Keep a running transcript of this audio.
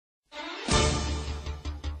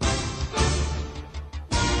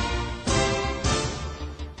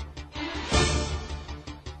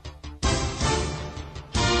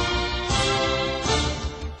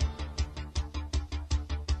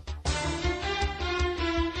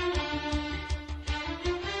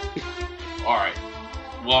All right.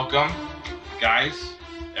 Welcome, guys,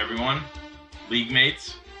 everyone, league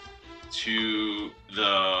mates, to the,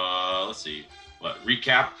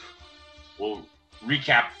 recap. We'll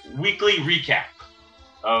weekly recap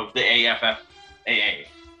of the AFFAA.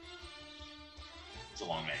 It's a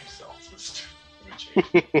long name still. It's going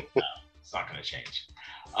to change. No, it's not going to change.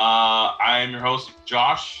 I'm your host,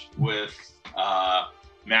 Josh, with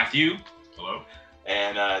Matthew. Hello.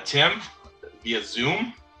 And Tim via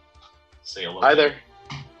Zoom. Say hello. Hi there.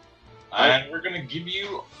 And we're going to give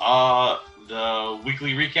you the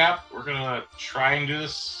weekly recap. We're going to try and do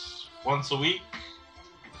this once a week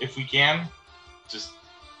if we can. Just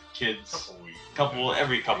kids.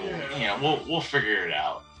 Every couple. Yeah. We'll figure it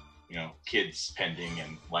out. Kids pending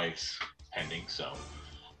and life's pending. So,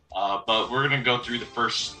 but we're going to go through the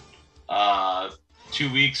first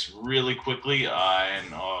 2 weeks really quickly.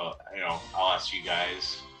 And I'll ask you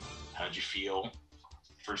guys, how'd you feel?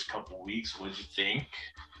 First couple weeks, what did you think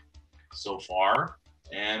so far?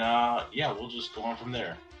 And we'll just go on from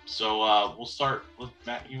there. So we'll start with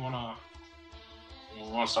Matt. You wanna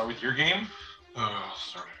start with your game? I'll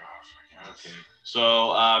start it off, I guess. Okay.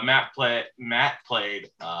 So Matt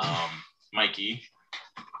played Mikey,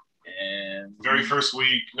 and Very first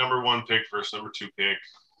week, number 1 pick versus number 2 pick.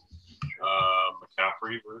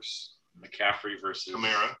 McCaffrey versus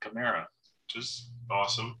Kamara. Just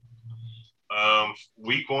awesome.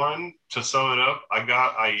 Week 1, to sum it up, I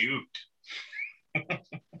got Ayuk'd.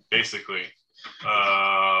 Basically.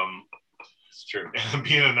 It's true. And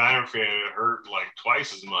being a Niner fan, it hurt like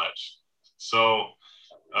twice as much. So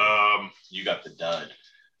You got the dud.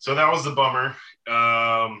 So that was the bummer.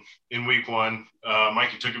 In week 1,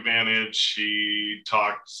 Mikey took advantage. He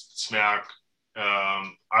talked smack.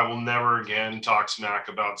 I will never again talk smack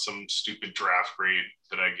about some stupid draft grade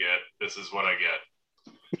that I get. This is what I get.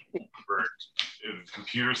 The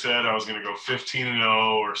computer said I was going to go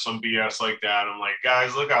 15-0 or some BS like that. I'm like,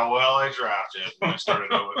 guys, look how well I drafted. And I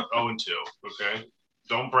started 0-2. Okay,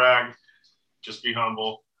 don't brag. Just be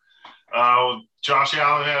humble. Josh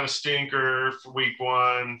Allen had a stinker for week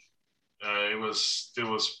 1. It was.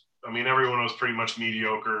 I mean, everyone was pretty much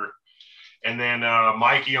mediocre. And then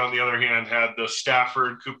Mikey, on the other hand, had the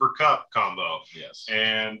Stafford-Cooper Kupp combo. Yes.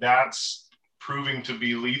 And that's proving to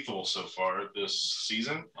be lethal so far this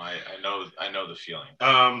season. I know the feeling.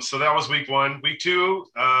 So that was week 1. Week 2,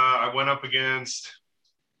 I went up against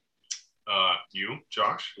you,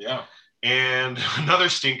 Josh. Yeah. And another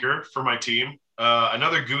stinker for my team.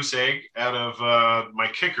 Another goose egg out of my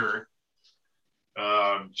kicker,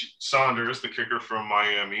 Saunders, the kicker from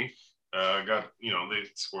Miami. They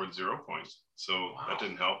scored 0 points, so That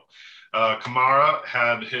didn't help. Kamara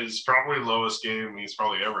had his probably lowest game he's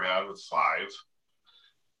probably ever had with 5.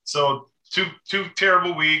 So two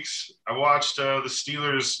terrible weeks. I watched the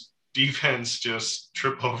Steelers defense just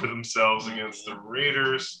trip over themselves against the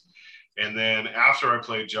Raiders. And then after I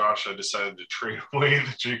played Josh, I decided to trade away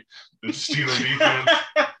the Steeler defense.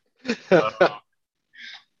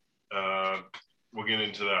 We'll get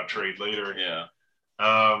into that trade later. Yeah.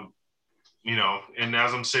 And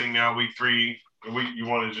as I'm sitting now, week 3, you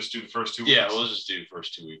want to just do the first 2 weeks? Yeah, we'll just do the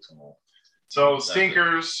first 2 weeks. So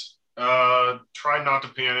stinkers, tried not to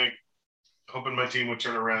panic, hoping my team would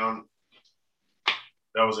turn around.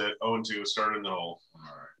 That was it. 0-2, started in the hole. All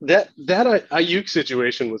right. That Ayuk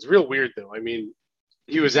situation was real weird, though. I mean,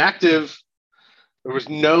 he was active. There was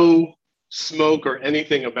no smoke or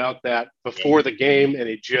anything about that before the game, and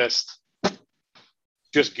he just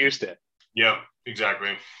goosed it. Yeah,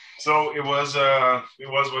 exactly. So it was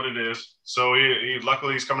what it is. So he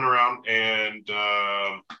luckily he's coming around, and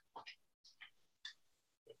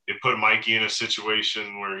it put Mikey in a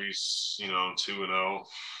situation where he's 2-0.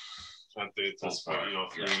 That's 3-0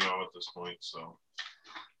 at this point. So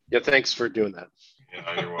yeah, thanks for doing that.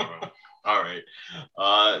 Yeah, you're welcome. All right,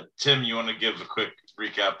 Tim, you want to give a quick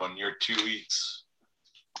recap on your 2 weeks?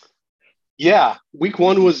 Yeah, week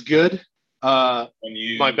 1 was good. My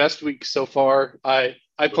best week so far. I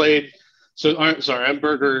played. I'm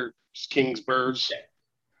Burger King's Birds.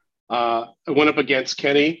 I went up against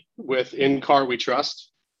Kenny with In Car We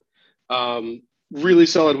Trust. Really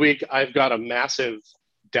solid week. I've got a massive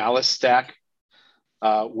Dallas stack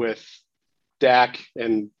with Dak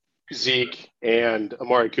and Zeke and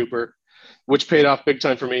Amari Cooper, which paid off big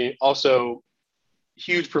time for me. Also,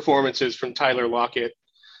 huge performances from Tyler Lockett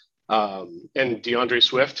and DeAndre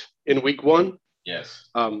Swift in week 1. Yes.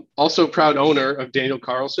 Also proud owner of Daniel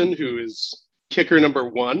Carlson, who is kicker number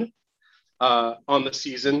 1 on the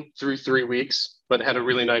season through 3 weeks, but had a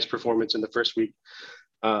really nice performance in the first week.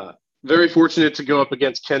 Very fortunate to go up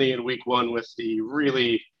against Kenny in week 1 with the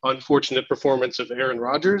really unfortunate performance of Aaron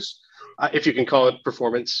Rodgers. if you can call it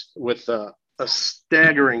performance, with a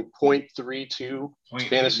staggering 0.32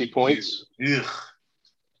 fantasy points.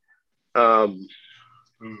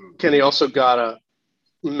 Kenny also got a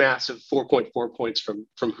massive 4.4 points from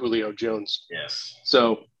Julio Jones. Yes.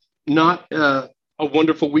 So not a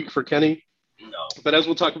wonderful week for Kenny. No. But as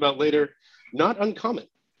we'll talk about later, not uncommon.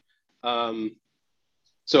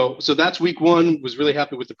 So that's week 1. Was really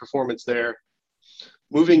happy with the performance there.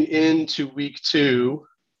 Moving into week 2,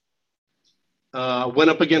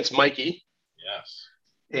 went up against Mikey. Yes.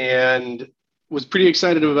 And was pretty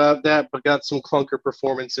excited about that, but got some clunker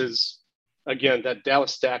performances. Again, that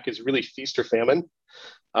Dallas stack is really feast or famine.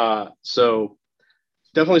 So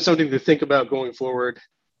definitely something to think about going forward.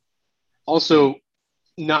 Also,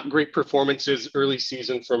 not great performances early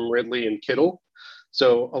season from Ridley and Kittle.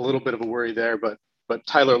 So a little bit of a worry there, but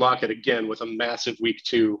Tyler Lockett again with a massive week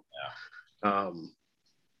 2. Yeah.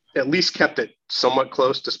 At least kept it somewhat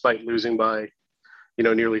close despite losing by,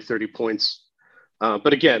 nearly 30 points.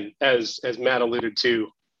 But again, as Matt alluded to,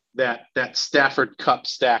 that Stafford Cup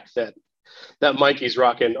stack that Mikey's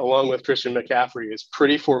rocking along with Christian McCaffrey is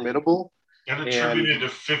pretty formidable. And attributed to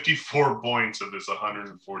 54 points of this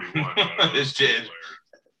 141. It did.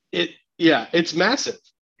 It's massive.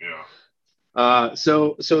 Yeah.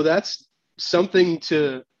 So that's something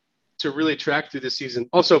to really track through the season.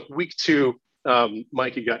 Also, week 2,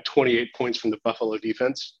 Mikey got 28 points from the Buffalo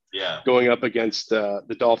defense. Yeah. Going up against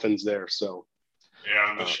the Dolphins there. So.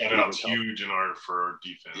 Yeah, and the shutout's huge for our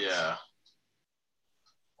defense. Yeah.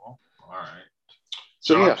 Well, all right.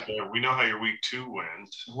 So we know how your week 2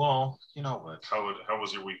 went. Well, you know what? How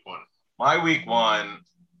was your week 1? My week 1,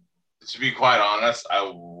 to be quite honest, I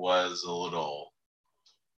was a little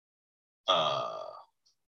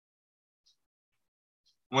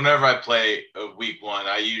whenever I play a week 1,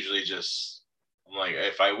 I usually I'm like,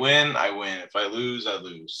 if I win, I win. If I lose, I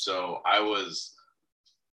lose. So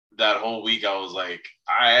that whole week I was like,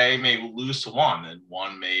 I may lose to Juan, and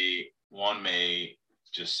Juan may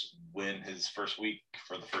just win his first week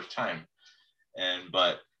for the first time.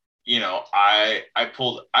 But I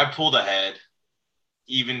pulled ahead,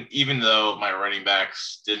 even though my running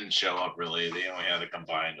backs didn't show up really. They only had a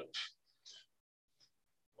combined of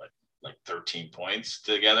like 13 points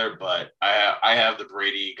together. But I have the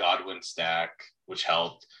Brady Godwin stack, which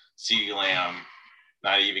helped. CeeDee Lamb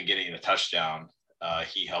not even getting a touchdown.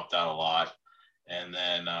 He helped out a lot. And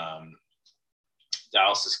then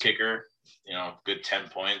Dallas's kicker, good 10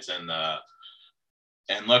 points. And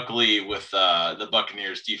luckily with the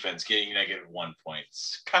Buccaneers defense getting -1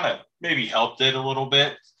 points kind of maybe helped it a little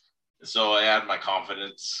bit. So I had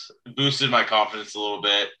boosted my confidence a little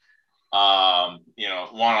bit. Juan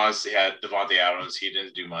obviously had Devontae Adams. He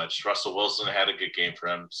didn't do much. Russell Wilson had a good game for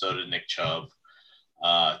him. So did Nick Chubb.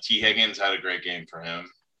 T. Higgins had a great game for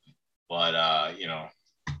him. But,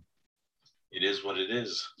 it is what it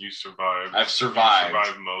is. You survived. I've survived. You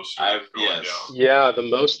survived most. Yes. Down. Yeah, the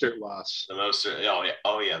Mostert loss. The Mostert.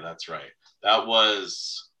 Oh yeah, that's right. That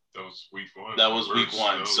was week 1. That was week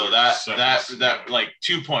 1. So that like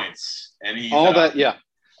 2 points, and he 1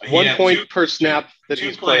 point per snap that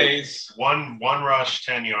he's played. One rush,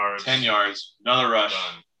 10 yards. 10 yards. Another rush,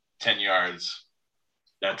 done. 10 yards.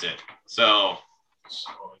 That's it. So it's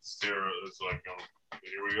like.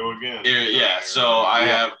 Here we go again. So I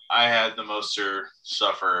had the Mostert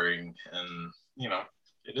suffering, and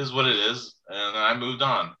it is what it is, and I moved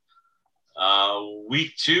on.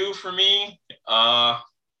 Week 2 for me,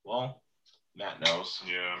 well, Matt knows.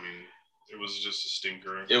 Yeah, I mean, it was just a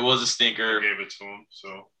stinker. It was a stinker. I gave it to him,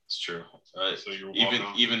 so it's true. So you're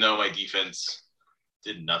welcome. Even though my defense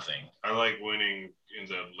did nothing. I like winning in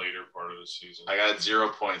the later part of the season. I got 0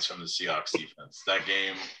 points from the Seahawks defense. That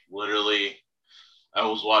game, literally. I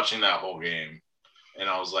was watching that whole game, and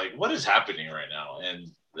I was like, what is happening right now?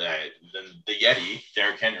 And then the Yeti,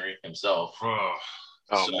 Derrick Henry himself. Man.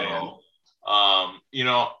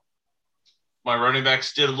 My running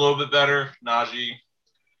backs did a little bit better. Najee,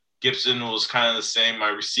 Gibson was kind of the same. My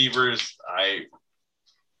receivers, I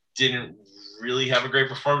didn't really have a great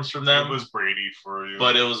performance from them. It was Brady for you.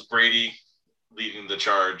 But it was Brady leading the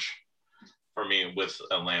charge for me with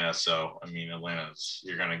Atlanta. So,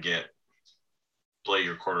 you're going to play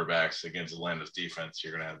your quarterbacks against Atlanta's defense.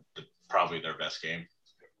 You're going to have probably their best game.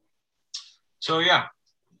 So, yeah,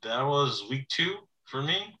 that was week 2 for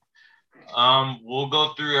me. We'll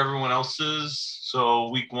go through everyone else's. So,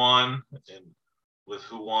 week 1, and with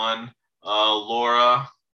who won, Laura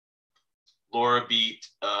beat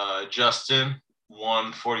Justin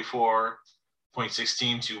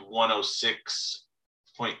 144.16 to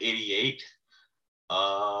 106.88.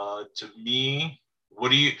 To me,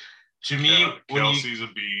 To me, Kelsey's a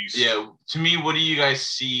beast. Yeah. To me, what do you guys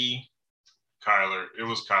see? Kyler. It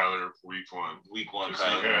was Kyler week 1. Week 1,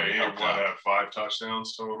 Kyler. He had 5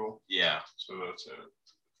 touchdowns total. Yeah. So that's it.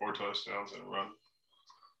 4 touchdowns and a run.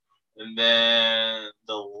 And then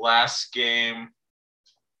the last game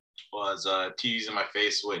was TVs in my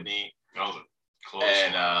face, Whitney. That was a close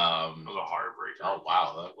one. That was a heartbreaker. Oh,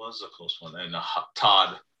 wow. That was a close one. And Hot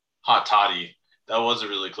Toddy. That was a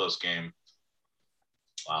really close game.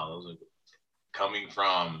 Wow. That was coming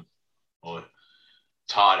from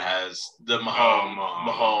Todd has the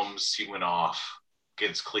Mahomes. He went off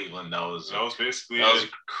against Cleveland. That was basically a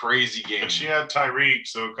crazy game. And she had Tyreek,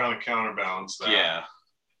 so it kind of counterbalanced that. Yeah.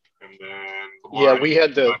 And then we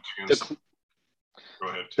had the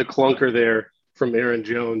the clunker there from Aaron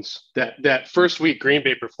Jones. That first week Green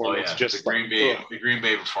Bay performance the Green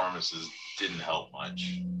Bay performances didn't help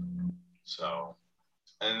much. So,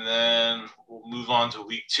 and then we'll move on to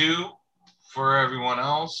week 2 for everyone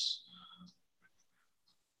else.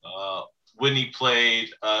 Whitney played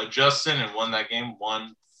Justin and won that game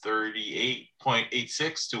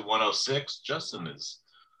 138.86 to 106. Justin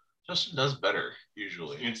does better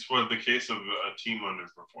usually. It's the case of a team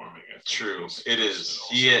underperforming. I think. True, it is.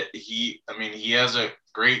 He has a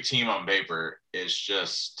great team on paper. It's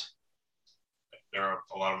just there are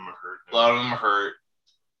a lot of them are hurt. A lot of them are hurt.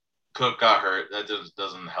 Cook got hurt. That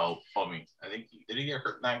doesn't help. I think did he get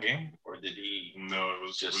hurt in that game or did he? No, it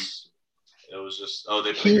was just. It was just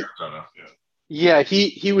they played Arizona. Yeah,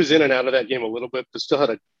 he was in and out of that game a little bit, but still had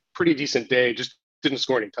a pretty decent day. Just didn't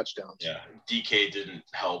score any touchdowns. Yeah, DK didn't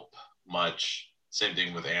help much. Same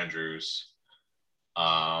thing with Andrews.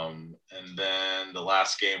 And then the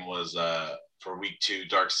last game was for week 2,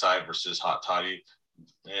 Dark Side versus Hot Toddy,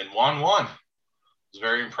 and Juan won. I was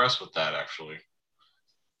very impressed with that actually.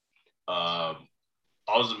 I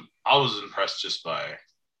was impressed just by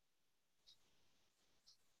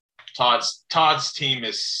Todd's team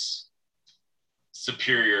is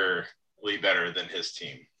superiorly better than his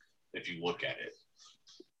team if you look at it.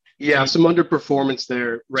 Yeah, some underperformance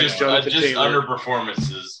there. Right, just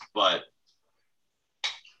underperformances, but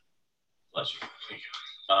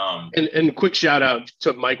and quick shout out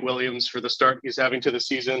to Mike Williams for the start he's having to the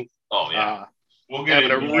season. Oh yeah, we'll get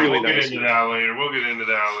into that later.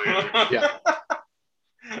 Yeah.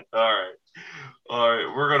 All right.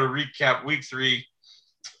 We're gonna recap week 3.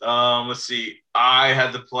 Let's see. I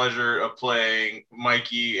had the pleasure of playing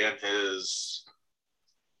Mikey and his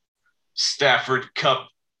Stafford Cup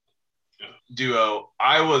duo.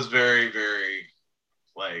 I was very, very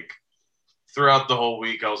throughout the whole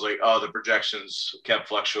week. I was like, the projections kept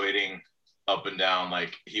fluctuating up and down.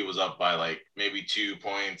 Like he was up by maybe 2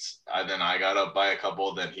 points, and then I got up by a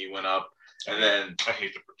couple. Then he went up, and then I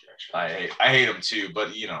hate the projection. I hate them too,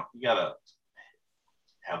 but you gotta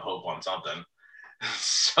have hope on something.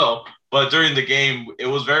 So, but during the game, it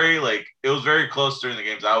was very close during the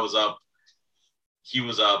games. I was up, he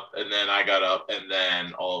was up, and then I got up, and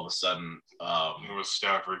then all of a sudden, it was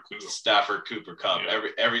Stafford Cooper Cup. Yeah.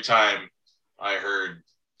 Every time I heard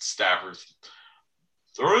Stafford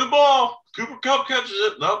throw the ball, Cooper Cup catches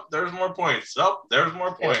it. Nope, there's more points. Nope, there's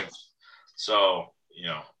more points. So,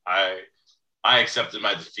 I accepted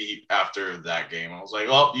my defeat after that game. I was like,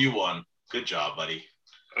 well, you won. Good job, buddy.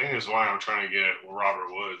 I think that's why I'm trying to get Robert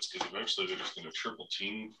Woods, because eventually they're just going to triple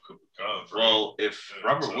team Cooper Kupp. Right? Well, if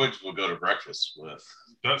Robert Woods will go to breakfast with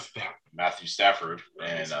Matthew Stafford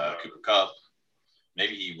and Cooper Kupp,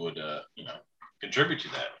 maybe he would, contribute to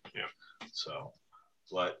that. Yeah. So,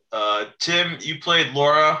 but Tim, you played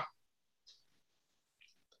Laura.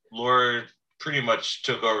 Laura pretty much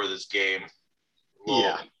took over this game.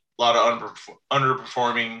 A lot of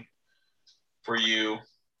underperforming for you.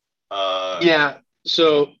 Yeah.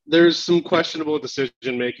 So there's some questionable decision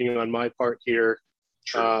making on my part here.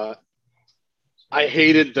 I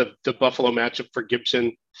hated the Buffalo matchup for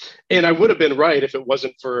Gibson, and I would have been right if it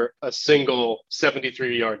wasn't for a single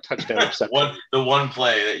 73-yard touchdown reception. The one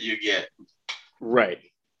play that you get. Right.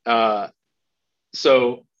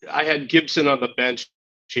 So I had Gibson on the bench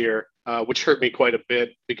here, which hurt me quite a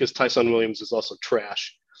bit because Tyson Williams is also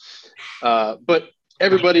trash. But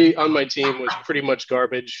everybody on my team was pretty much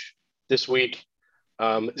garbage this week.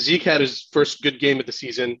 Zeke had his first good game of the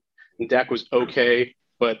season, and Dak was okay,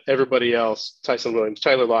 but everybody else, Tyson Williams,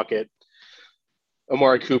 Tyler Lockett,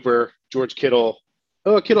 Amari Cooper, George Kittle.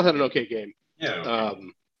 Kittle had an okay game. Yeah.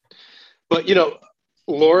 But,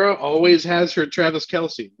 Laura always has her Travis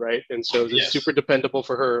Kelce, right? And so it's super dependable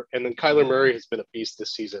for her. And then Kyler Murray has been a beast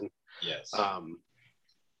this season. Yes.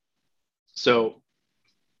 So,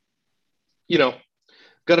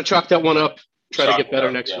 got to chalk that one up, try to get better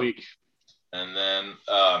next week. And then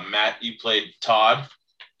Matt, you played Todd.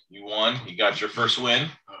 You won. You got your first win.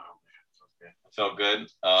 Okay. Felt good.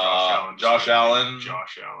 Josh Allen.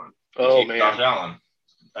 Oh man. Josh Allen.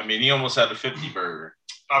 I mean, he almost had a 50 burger.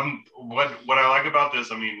 What I like about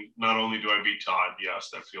this, I mean, not only do I beat Todd, yes,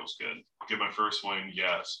 that feels good. Get my first win,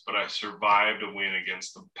 yes, but I survived a win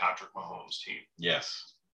against the Patrick Mahomes team.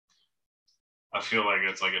 Yes. I feel like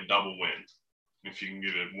it's like a double win if you can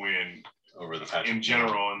get a win over the Patrick in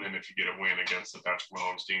general, and then if you get a win against the Patrick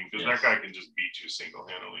Mahomes team, because that guy can just beat you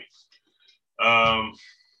single-handedly.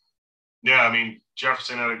 Yeah, I mean,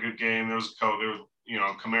 Jefferson had a good game. There was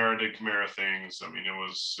Kamara did Kamara things. I mean, it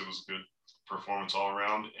was a good performance all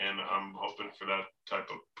around, and I'm hoping for that type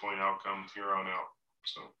of point outcome here on out.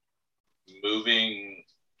 So, moving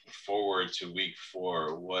forward to week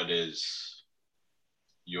 4, what is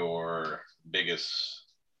your biggest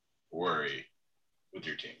worry with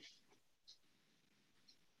your team?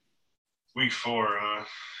 Week 4,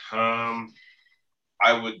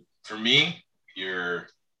 I would, for me, your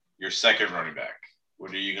second running back.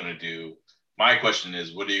 What are you going to do? My question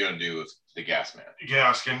is, what are you going to do with the gas man?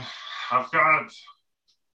 Gaskin.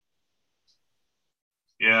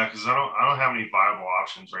 Because I don't have any viable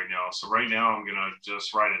options right now. So right now I'm gonna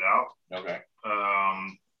just write it out. Okay.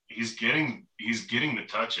 He's getting the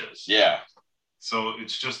touches. Yeah. So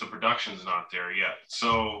it's just the production's not there yet.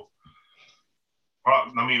 So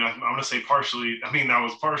I mean, I'm gonna say partially. I mean, that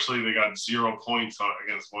was partially they got 0 points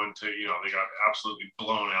against 1-2. They got absolutely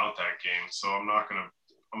blown out that game. So I'm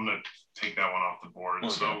gonna take that one off the board.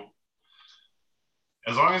 Okay. So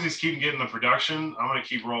as long as he's keeping getting the production, I'm gonna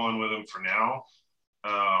keep rolling with him for now.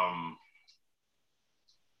 I'm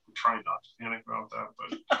trying not to panic about that, but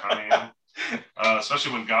kind of am.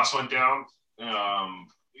 Especially when Gus went down. I'm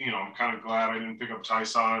kind of glad I didn't pick up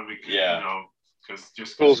Tyson because, because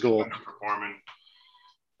just underperforming.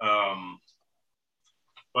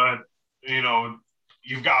 But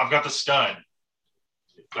I've got the stud.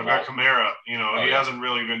 I've got Kamara. He hasn't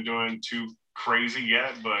really been doing too crazy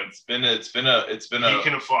yet, but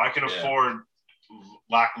I can afford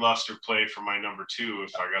lackluster play for my number 2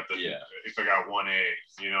 if I got 1A,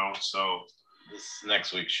 so this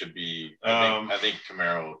next week should be I think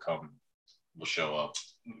Kamara will show up.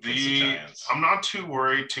 I'm not too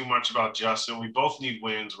worried too much about Justin. We both need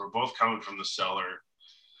wins. We're both coming from the cellar.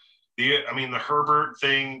 The Herbert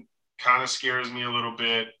thing kind of scares me a little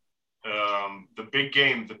bit. The big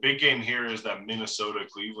game here is that Minnesota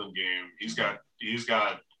Cleveland game. He's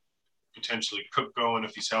got potentially Cook going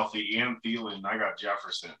if he's healthy, and Thielen. I got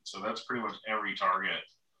Jefferson, so that's pretty much every target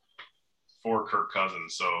for Kirk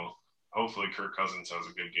Cousins. So hopefully Kirk Cousins has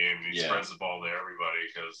a good game and he spreads the ball to everybody,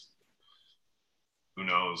 because who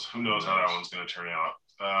knows how that one's going to turn out.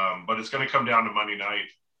 But it's going to come down to Monday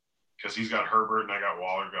night because he's got Herbert and I got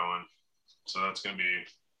Waller going. So that's going to be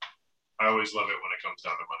 – I always love it when it comes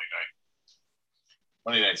down to Monday night.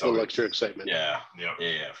 Monday night's a little extra excitement. Yeah,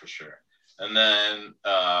 for sure. And then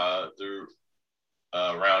to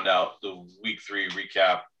round out the week 3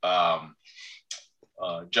 recap,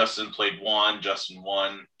 Justin played 1. Justin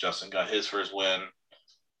won. Justin got his first win.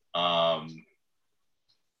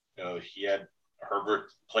 He had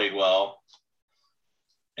Herbert played well,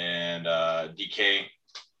 and DK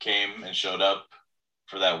came and showed up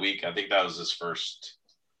for that week. I think that was his first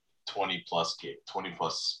 20 plus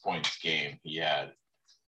points game he had.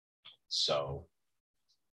 So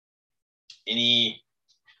any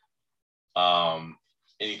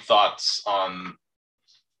thoughts on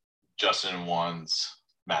Justin and Juan's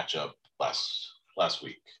matchup last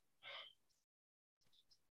week?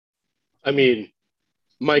 I mean,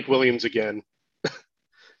 Mike Williams again,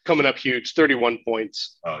 coming up huge, 31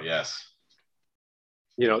 points. Oh yes.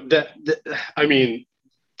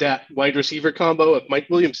 That wide receiver combo, if Mike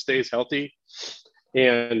Williams stays healthy,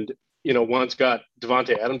 and Juan's got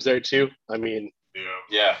Devontae Adams there too. I mean,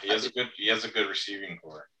 he has a good receiving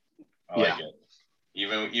core. I like it.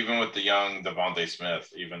 Even with the young Devontae Smith,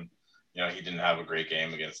 he didn't have a great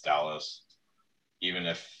game against Dallas. Even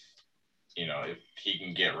if he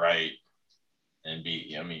can get right and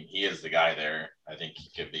be, he is the guy there. I think he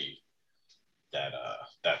could be that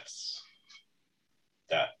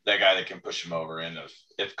guy that can push him over. And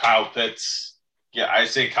if Kyle Pitts, I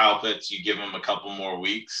say Kyle Pitts, you give him a couple more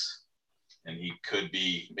weeks and he could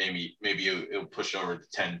be, maybe it'll push over the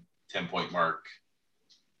 10 point mark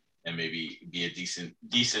and maybe be a decent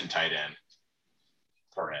tight end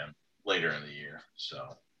for him later in the year.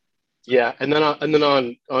 So and then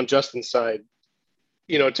on Justin's side,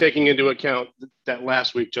 taking into account that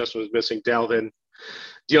last week Justin was missing Dalvin,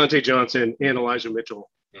 Deontay Johnson, and Elijah Mitchell.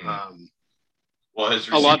 Well,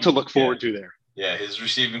 a lot to look forward to there. Yeah, his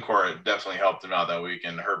receiving core definitely helped him out that week,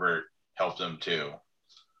 and Herbert helped him too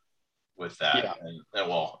with that. Yeah.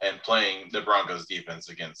 And playing the Broncos defense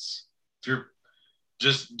against, if you're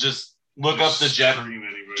just look up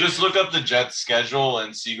the Jets schedule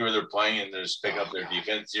and see who they're playing, and just pick up their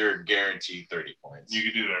defense. You're guaranteed 30 points. You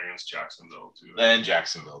could do that against Jacksonville too. And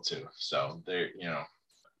Jacksonville too. So they're if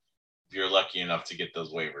you're lucky enough to get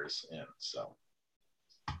those waivers in. So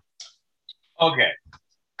okay,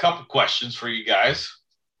 couple questions for you guys.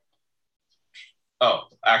 Oh,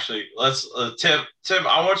 actually, let's Tim.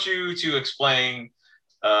 I want you to explain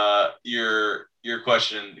your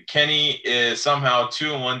question. Kenny is somehow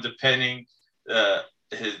 2-1, depending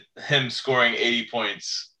him scoring 80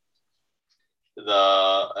 points.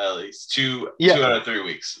 At least two out of 3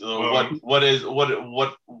 weeks. What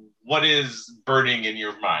is burning in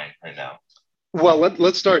your mind right now? Well,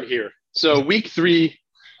 let's start here. So week 3,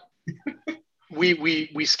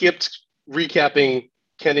 we skipped recapping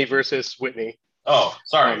Kenny versus Whitney. Oh,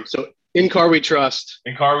 sorry. So in car we trust.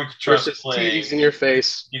 In car we trust versus TDs in your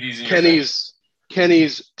face.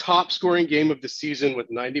 Kenny's top scoring game of the season with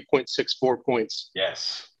 90.64 points.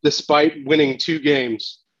 Yes. Despite winning 2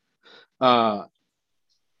 games.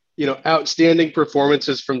 Outstanding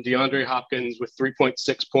performances from DeAndre Hopkins with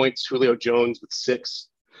 3.6 points, Julio Jones with 6.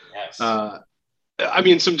 Yes.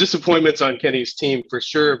 Some disappointments on Kenny's team for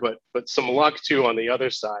sure, but some luck too on the other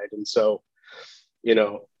side. And so,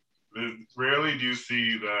 rarely do you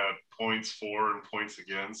see that points for and points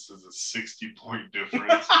against is a 60-point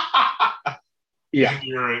difference. Yeah. And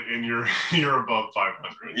you're above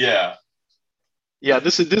 500. Yeah. Yeah,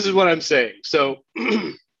 this is what I'm saying. So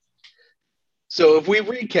so if we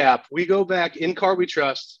recap, we go back in car we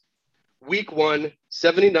trust, week 1,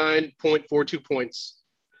 79.42 points,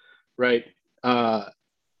 right?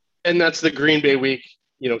 And that's the Green Bay week.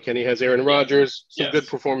 Kenny has Aaron Rodgers, some good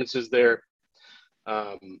performances there.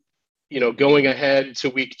 Going ahead to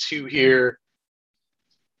week 2 here,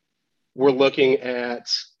 we're looking at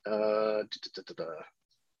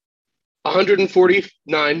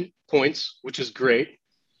 149 points, which is great.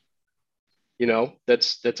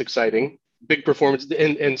 That's exciting. Big performance.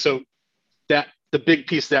 And so the big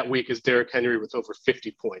piece that week is Derrick Henry with over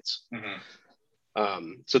 50 points.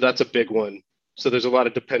 Mm-hmm. So that's a big one. So there's a lot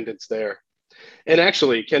of dependence there. And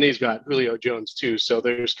actually, Kenny's got Julio Jones too. So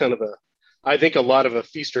there's kind of I think a lot of a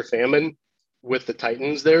feast or famine with the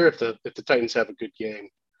Titans there. If the Titans have a good game,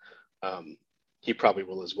 he probably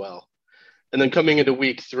will as well. And then coming into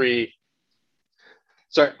week 3,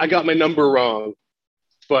 sorry, I got my number wrong,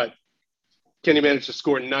 but Kenny managed to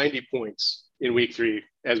score 90 points in week 3,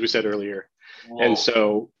 as we said earlier. Whoa. And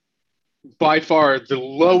so by far the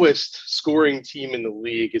lowest scoring team in the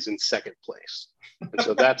league is in second place. And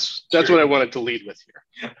so that's what I wanted to lead with here.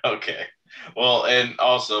 Okay. Well, and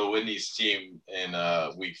also Whitney's team in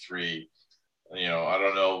week 3, I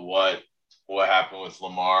don't know what happened with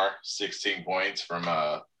Lamar, 16 points from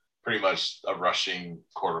pretty much a rushing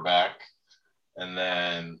quarterback. And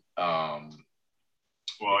then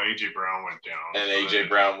AJ Brown went down. And AJ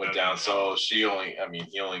Brown went down. So he only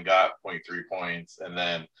got 0.3 points. And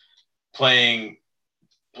then playing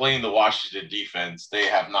the Washington defense, they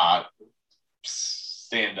have not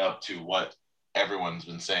stand up to what everyone's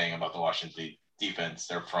been saying about the Washington defense.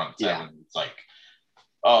 Their front seven, it's like,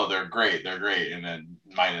 oh, they're great, and then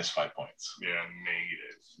 -5 points. Yeah,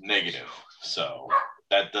 negative. So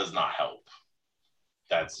that does not help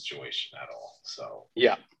that situation at all. So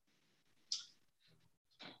yeah.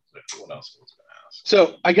 What else was going to ask?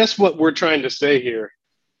 So I guess what we're trying to say here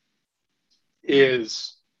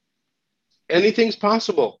is anything's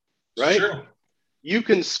possible, right? Sure. You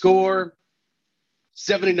can score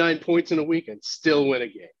 79 points in a week and still win a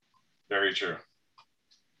game. Very true.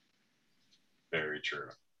 Very true.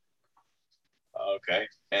 Okay.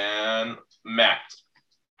 And Matt,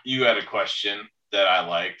 you had a question that I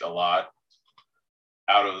liked a lot.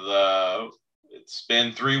 It's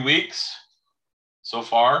been 3 weeks so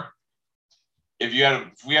far. If we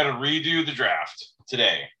had to redo the draft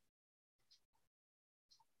today,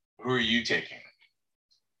 who are you taking?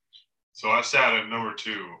 So I sat at number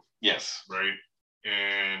 2. Yes. Right.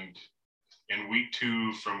 And in week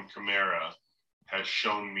 2 from Kamara has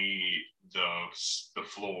shown me the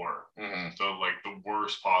floor, the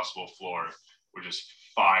worst possible floor, which is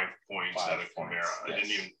 5 points out of Kamara. Yes. I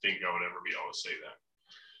didn't even think I would ever be able to say that.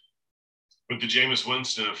 But the Jameis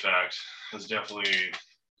Winston effect has definitely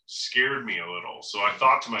scared me a little. So I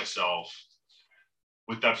thought to myself,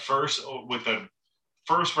 with the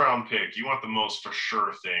first round pick, you want the most for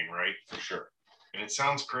sure thing, right? For sure. And it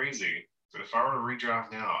sounds crazy, if I were to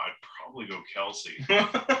redraft now, I'd probably go Kelsey.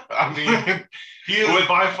 I mean, he is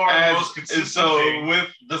by far the most consistent. So with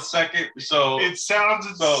the second, it sounds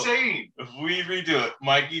insane. If we redo it,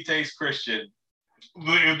 Mikey takes Christian.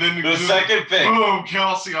 Then the second pick, boom,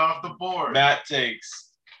 Kelsey off the board. Matt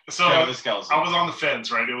takes Travis Kelce. I was on the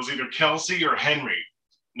fence, right? It was either Kelsey or Henry.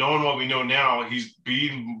 Knowing what we know now, he's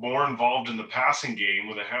being more involved in the passing game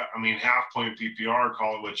with half-point PPR,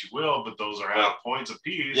 call it what you will, but those are half points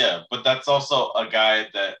apiece. Yeah, but that's also a guy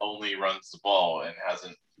that only runs the ball and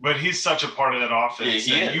hasn't. But he's such a part of that offense.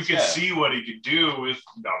 Yeah, and you could see what he could do with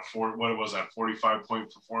about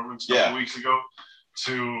 45-point performance a couple weeks ago.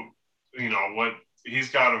 To what he's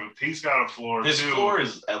got a floor. His floor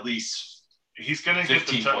is at least he's going to get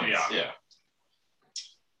the touch. Yeah.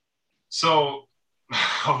 So.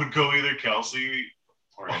 I would go either Kelsey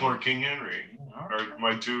or King Henry. Or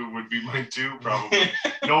my two would be my two, probably.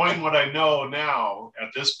 Knowing what I know now at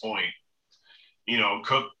this point,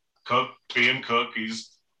 Cook being Cook, he's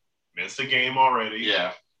missed a game already.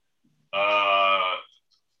 Yeah. I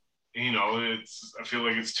feel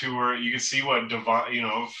like it's too early. You can see what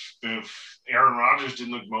if Aaron Rodgers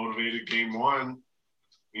didn't look motivated game one,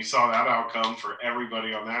 you saw that outcome for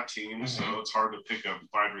everybody on that team. Mm-hmm. So it's hard to pick a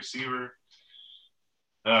wide receiver.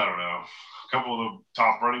 I don't know. A couple of the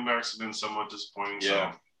top running backs have been somewhat disappointing.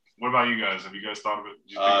 Yeah. So, what about you guys? Have you guys thought of it?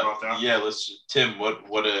 Did you think about that? Yeah. Tim. What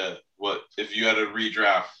if you had a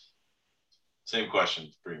redraft? Same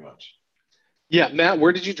question, pretty much. Yeah, Matt.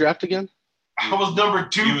 Where did you draft again? I was number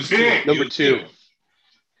two pick. Number two.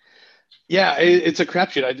 Yeah, it's a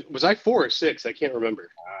crapshoot. Was I 4 or 6? I can't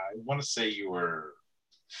remember. I want to say you were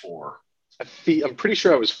 4. I'm pretty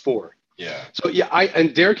sure I was 4. Yeah. So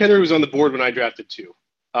and Derrick Henry was on the board when I drafted 2.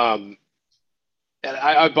 And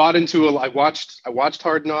I bought into I watched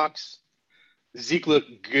Hard Knocks. Zeke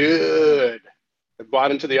looked good. I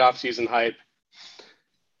bought into the offseason hype,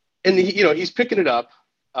 and he's picking it up.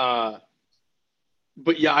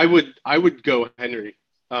 But yeah, I would go Henry.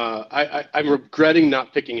 I'm regretting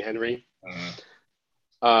not picking Henry.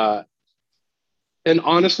 Mm-hmm. And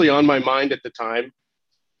honestly, on my mind at the time,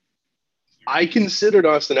 I considered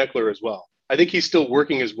Austin Eckler as well. I think he's still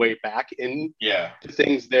working his way back in to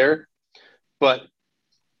things there, but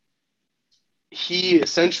he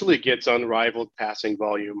essentially gets unrivaled passing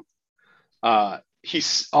volume.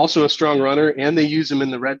 He's also a strong runner, and they use him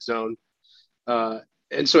in the red zone.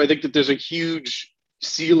 And so I think that there's a huge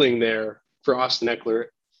ceiling there for Austin Eckler,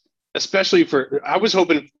 especially I was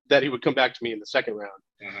hoping that he would come back to me in the second round.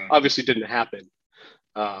 Mm-hmm. Obviously didn't happen.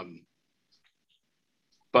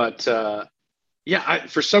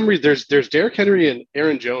 For some reason, there's Derrick Henry and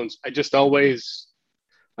Aaron Jones. I just always,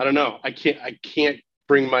 I don't know. I can't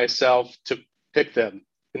bring myself to pick them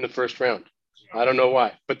in the first round. I don't know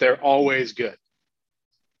why, but they're always good.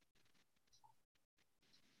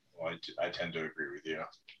 Well, I tend to agree with you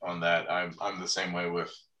on that. I'm the same way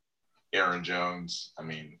with Aaron Jones. I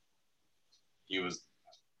mean,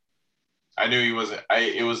 I knew he wasn't.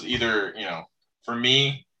 It was either for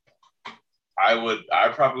me. I would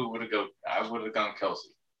have gone Kelsey.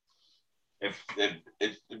 If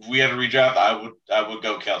we had a redraft, I would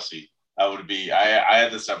go Kelsey. I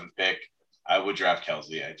had the 7th pick. I would draft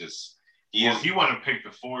Kelsey. He won a pick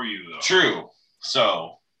before you though. True.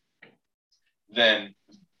 So then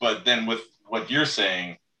with what you're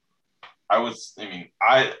saying, I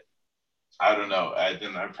don't know.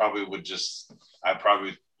 I probably would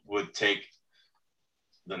take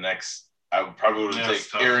the next. I probably would have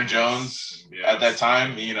taken Aaron Jones at that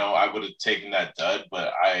time. I would have taken that dud,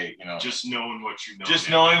 but just knowing what you know,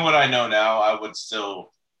 knowing what I know now, I would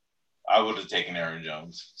have taken Aaron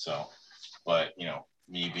Jones. So, but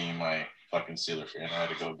me being my fucking Steeler fan, I had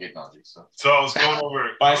to go get Najee. So I was going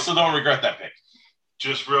over, but I still don't regret that pick.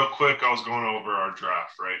 Just real quick, I was going over our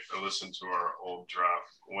draft, right? I listened to our old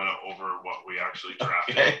draft, went over what we actually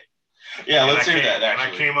drafted. Okay. Yeah, let's hear that. Actually,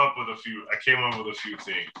 and I came up with a few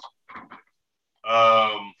things.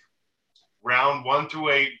 Round 1 through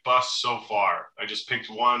 8 busts so far. I just picked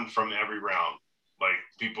one from every round. Like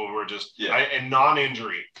people who are just and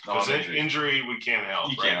non-injury. Because injury we can't help.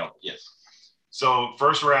 You can't help. Yes. So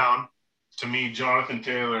first round, to me, Jonathan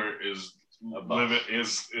Taylor is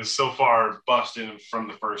so far busted from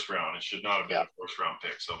the first round. It should not have been a first round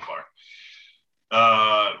pick so far.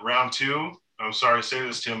 Round 2, I'm sorry to say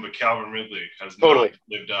this, Tim, but Calvin Ridley has not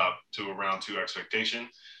lived up to a round 2 expectation.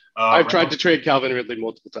 I've tried to trade Calvin Ridley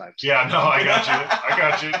multiple times. Yeah, no, I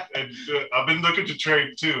got you. And I've been looking to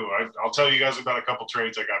trade too. I'll tell you guys about a couple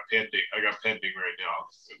trades I got pending right now.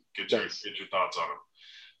 Get your thoughts on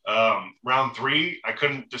them. Round 3, I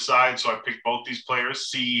couldn't decide, so I picked both these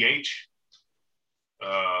players. CEH.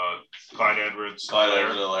 Clyde Edwards.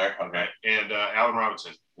 Okay. And Allen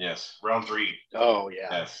Robinson. Yes. Round 3. Oh, yeah.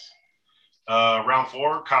 Yes. Round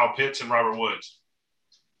 4, Kyle Pitts and Robert Woods.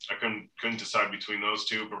 I couldn't decide between those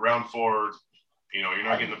two, but round 4, you're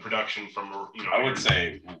not getting the production from, I would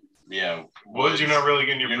say, yeah. Woods, you're not really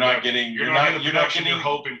getting your. You're not getting the production you're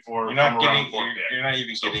hoping for. You're not getting. You're not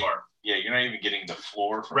even getting. Yeah, you're not even getting the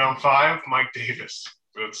floor. From round 5, Mike Davis.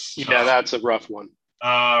 That's a rough one.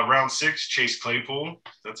 Round 6, Chase Claypool.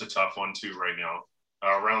 That's a tough one too right now.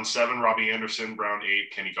 Round 7, Robbie Anderson. Round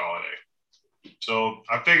 8, Kenny Golladay. So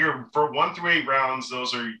I figure for 1 through 8 rounds,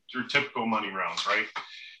 those are your typical money rounds, right?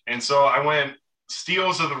 And so I went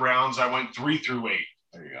steals of the rounds. I went 3 through 8.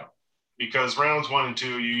 There you go. Because rounds 1 and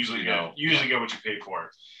 2, you usually get what you pay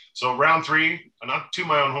for. So round 3, not to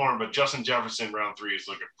my own horn, but Justin Jefferson round 3 is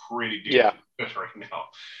looking pretty good right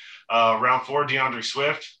now. Round 4, DeAndre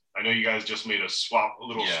Swift. I know you guys just made a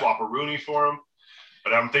swap-a-rooney for him,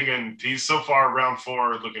 but I'm thinking he's so far round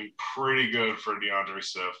 4 looking pretty good for DeAndre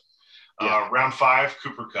Swift. Round 5,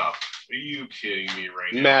 Cooper Kupp. Are you kidding me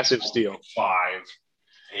right now? Massive steal. 5.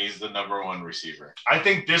 He's the number 1 receiver. I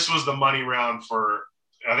think this was the money round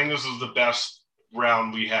I think this was the best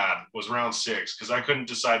round we had, was round 6, because I couldn't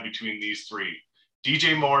decide between these 3.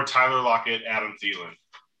 DJ Moore, Tyler Lockett, Adam Thielen.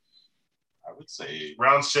 I would say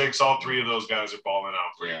round 6, all 3 of those guys are balling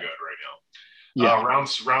out pretty good right now.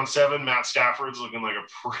 Round 7, Matt Stafford's looking like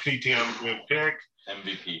a pretty damn good pick.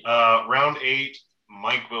 MVP. Round 8,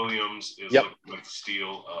 Mike Williams is looking like the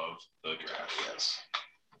steal of the draft. Yes.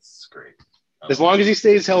 That's great. As long as he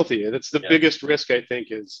stays healthy, that's the biggest risk, I think,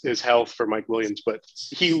 is health for Mike Williams. But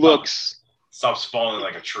he stops falling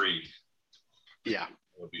like a tree. Yeah.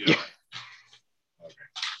 Okay.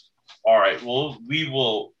 All right. Well, we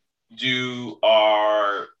will do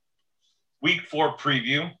our week 4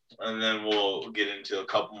 preview, and then we'll get into a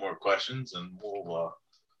couple more questions, and we'll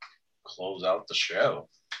close out the show.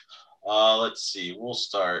 Let's see. We'll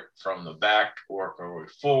start from the back, work our way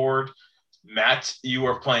forward. Matt, you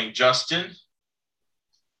are playing Justin.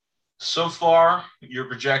 So far, your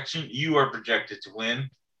projection, you are projected to win.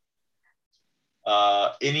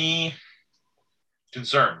 Any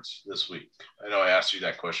concerns this week? I know I asked you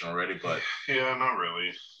that question already, but yeah, not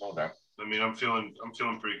really. Okay. I mean, I'm feeling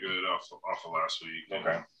pretty good off of last week.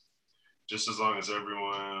 Okay. Just as long as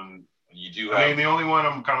everyone. You do. I mean, the only one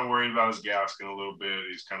I'm kind of worried about is Gaskin a little bit.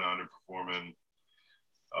 He's kind of underperforming.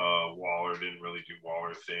 Waller didn't really do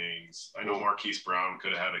Waller things. I know Marquise Brown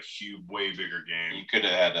could have had a way bigger game. He could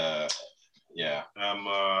have had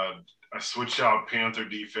I switched out Panther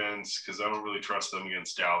defense because I don't really trust them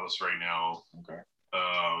against Dallas right now. Okay.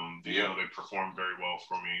 They performed very well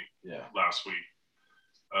for me. Last week.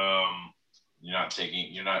 You're not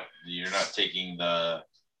taking the.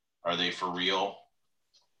 Are they for real?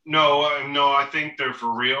 No. I think they're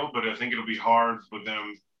for real, but I think it'll be hard with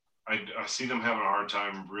them. I see them having a hard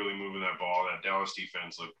time really moving that ball. That Dallas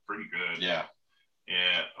defense looked pretty good. Yeah,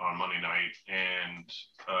 on Monday night. And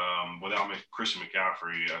without Christian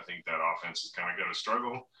McCaffrey, I think that offense is kind of going to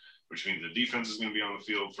struggle, which means the defense is going to be on the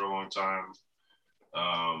field for a long time.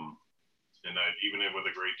 And even with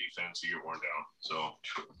a great defense, you get worn down. So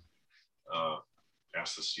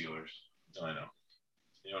ask the Steelers. I know.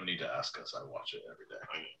 You don't need to ask us. I watch it every day.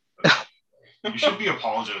 I know. You should be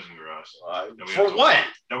apologizing to us. For what?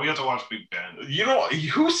 That we have to watch Big Ben. You know,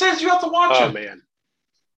 who says you have to watch him? Oh, man.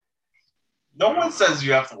 No one says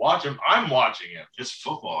you have to watch him. I'm watching him. It's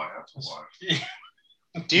football. I have to watch.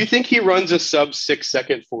 Do you think he runs a sub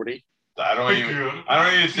 6-second 40? I don't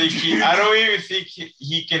even think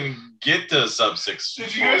he can get to sub 6.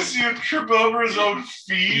 Did you guys see him trip over his own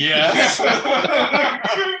feet? Yes.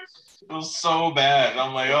 It was so bad.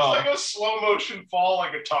 I'm like, it's like a slow motion fall,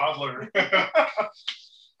 like a toddler.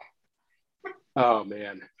 Oh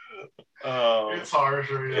man. It's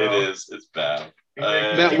harsh right now. It is. It's bad.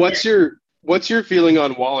 Matt, what's your feeling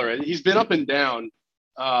on Waller? He's been up and down.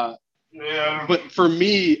 But for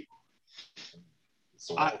me,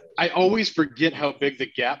 I always forget how big the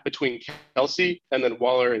gap between Kelsey and then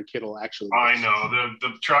Waller and Kittle actually is. I know.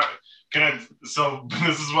 So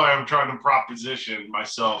this is why I'm trying to proposition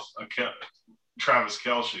myself Travis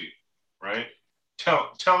Kelce, right?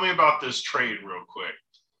 Tell me about this trade real quick.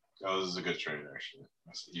 Oh, this is a good trade, actually.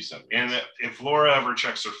 You said. And if Laura ever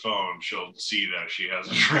checks her phone, she'll see that she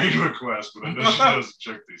has a trade request, but I know she doesn't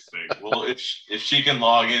check these things. Well, if she can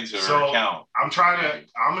log into her account. I'm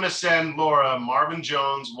going to send Laura Marvin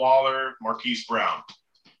Jones, Waller, Marquise Brown.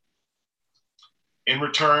 In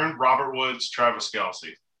return, Robert Woods, Travis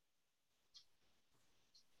Kelce.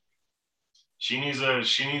 She needs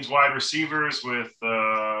wide receivers with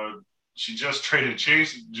she just traded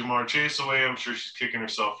Jamar Chase away. I'm sure she's kicking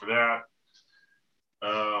herself for that.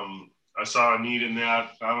 I saw a need in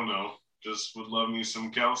that. I don't know. Just would love me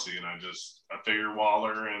some Kelsey, and I figure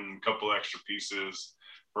Waller and a couple extra pieces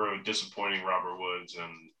for a disappointing Robert Woods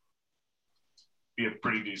and be a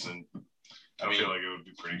pretty decent. I feel like it would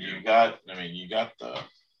be pretty good. You got the.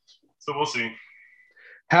 So we'll see.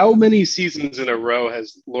 How many seasons in a row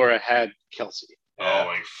has Laura had Kelsey? Yeah.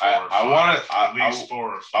 Like 4 or 5. At least 4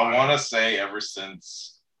 or 5. I want to say ever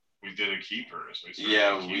since we did a keepers.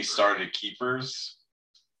 We started keepers.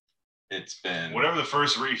 It's been whatever the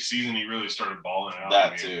first season he really started balling out.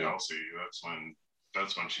 That too. Kelsey.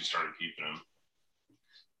 That's when she started keeping him.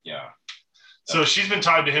 Yeah. So she's been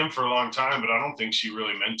tied to him for a long time, but I don't think she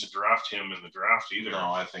really meant to draft him in the draft either.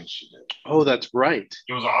 No, I think she did. Oh, that's right.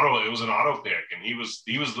 It was an auto pick, and he was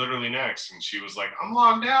literally next, and she was like, "I'm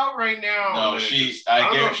logged out right now." No, I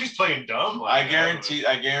don't know if she's playing dumb. I guaranteed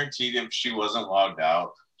if she wasn't logged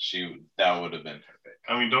out, that would have been her pick.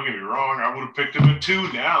 I mean, don't get me wrong, I would have picked him at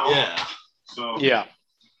 2 now. Yeah. So yeah.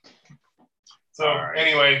 So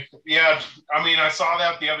anyway, yeah, I mean, I saw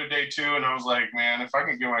that the other day too, and I was like, man, if I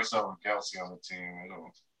can get myself a Kelsey on the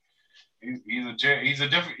team,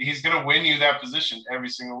 he's gonna win you that position every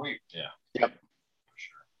single week. Yeah. Yep. For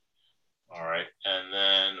sure. All right, and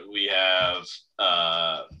then we have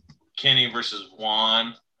Kenny versus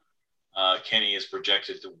Juan. Kenny is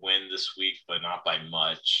projected to win this week, but not by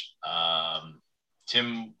much.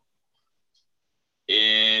 Tim,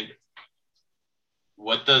 and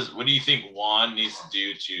what do you think Juan needs to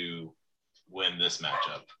do to win this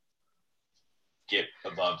matchup? Get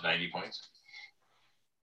above 90 points?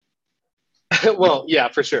 Well, yeah,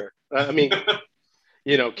 for sure. I mean,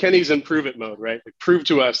 Kenny's in prove it mode, right? Like, prove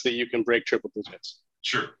to us that you can break triple digits.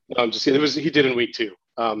 Sure. No, I'm just kidding. He did in week 2,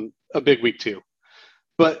 a big week 2.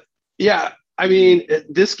 But yeah, I mean,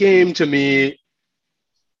 this game to me,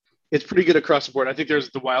 it's pretty good across the board. I think there's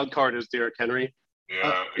the wild card is Derrick Henry.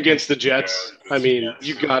 Yeah, against the Jets. I mean,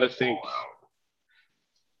 you got to think.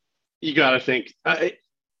 I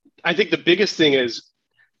think the biggest thing is,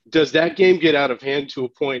 does that game get out of hand to a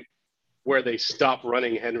point where they stop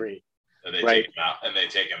running Henry? And they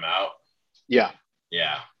take him out. Yeah.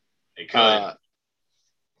 Yeah. It could.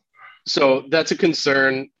 So that's a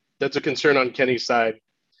concern. That's a concern on Kenny's side.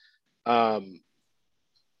 Julio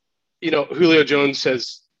Jones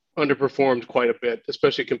has underperformed quite a bit,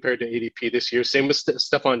 especially compared to ADP this year. Same with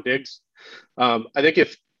Stephon Diggs. I think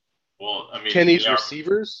if Kenny's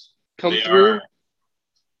receivers come through.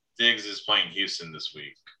 Diggs is playing Houston this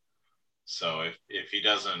week. So if he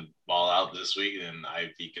doesn't ball out this week, then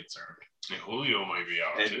I'd be concerned. And Julio might be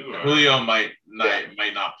out too. Julio might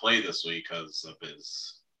not play this week because of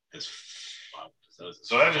his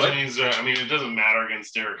So that just means that, it doesn't matter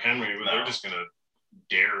against Derrick Henry, but they're just going to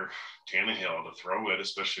dare Tannehill to throw it,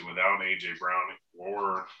 especially without AJ Brown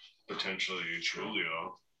or potentially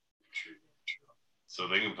Julio. So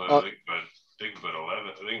they can put 11. They can put all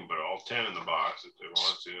 10 in the box if they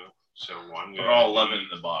want to. So one. Put all 11 in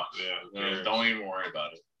the box. Yeah. Don't even worry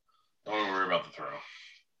about it. Don't even worry about the throw.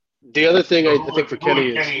 The other thing I think for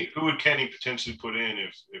Kenny is who would Kenny potentially put in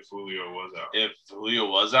if Julio was out? If Julio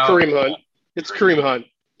was out, Kareem Hunt. It's Kareem Hunt.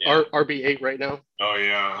 Yeah. RB8 right now. Oh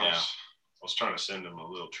yeah. I was trying to send him a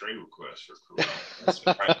little trade request for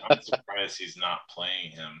Kareem. I'm surprised he's not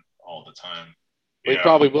playing him all the time. He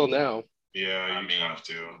probably will now. Yeah, you have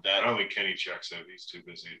to. I don't think Kenny checks it. He's too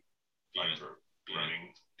busy running.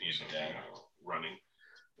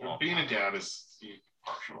 Well, being a dad is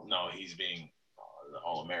partial. No, he's being the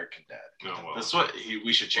All-American dad. No, well, that's what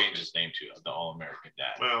we should change his name to, the All-American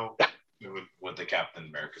dad. Well, with the Captain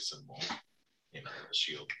America symbol, the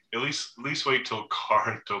shield. At least wait till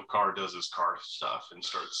Carr does his car stuff and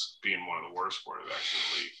starts being one of the worst quarterbacks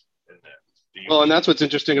in the league. And that's what's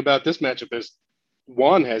interesting about this matchup is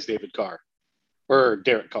Juan has David Carr or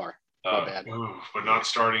Derek Carr. My bad. But not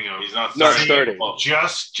starting him. He's not starting.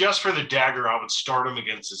 Just for the dagger, I would start him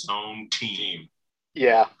against his own team.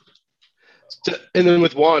 Yeah. And then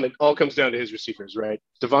with Juan, it all comes down to his receivers, right?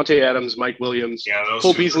 Devontae Adams, Mike Williams. Yeah,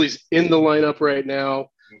 Cole Beasley's in the lineup right now.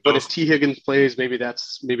 But if T. Higgins plays, maybe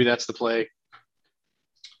that's the play.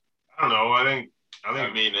 I don't know. I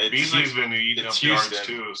think Beasley's been eating up yards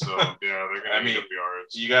too. So yeah, they're gonna eat up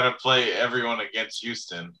yards. You got to play everyone against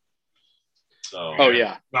Houston. So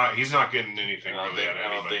yeah. He's not getting anything really out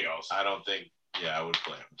of anybody else. I don't think. Yeah, I would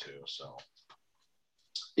play him too. So.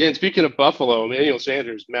 Yeah, and speaking of Buffalo, Emmanuel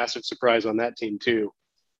Sanders, massive surprise on that team too.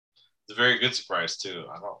 It's a very good surprise too.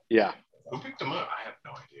 Yeah. Who picked him up? I have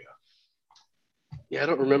no idea. Yeah, I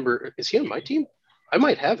don't remember. Is he on my team? I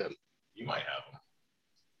might have him. You might have him.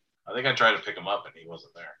 I think I tried to pick him up and he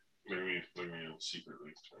wasn't there. Maybe I'm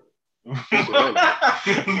secretly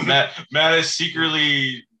Matt is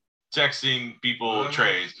secretly texting people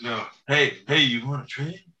trades. No. Hey, you want to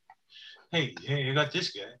trade? Hey, I got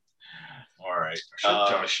this guy. All right.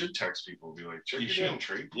 I should text people. Be like, check you your should damn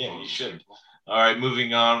trade. Yeah, you should. All right,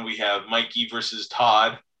 moving on. We have Mikey versus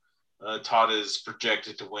Todd. Todd is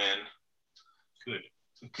projected to win.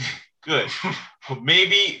 Good.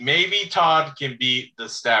 Maybe Todd can beat the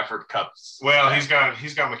Stafford Cups. Well, he's got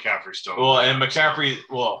McCaffrey still. Well, and McCaffrey,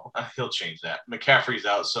 he'll change that. McCaffrey's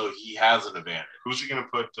out, so he has an advantage. Who's he going to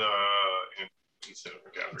put instead of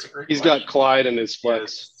McCaffrey? He's got Clyde in his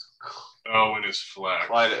flex. Oh, in his flex.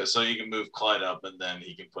 Clyde, so you can move Clyde up, and then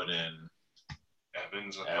he can put in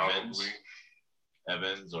Evans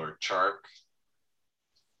or Chark.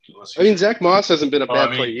 I mean, Zach Moss hasn't been a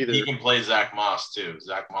bad play either. He can play Zach Moss too.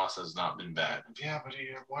 Zach Moss has not been bad. Yeah, but he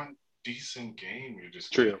had one decent game. You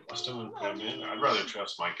just true. Must have put him in. I'd rather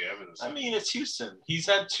trust Mike Evans. I mean, it's Houston. He's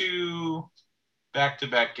had 2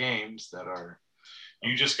 back-to-back games that are.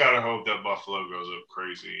 You just gotta hope that Buffalo goes up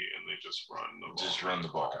crazy and they just run the ball. Just run the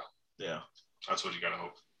ball. Yeah, that's what you gotta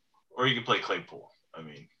hope. Or you can play Claypool. I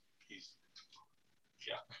mean,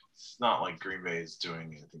 it's not like Green Bay is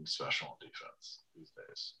doing anything special on defense these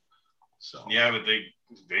days. So yeah, but they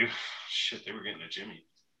were getting a Jimmy.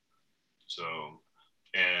 So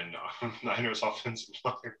and Niners offensive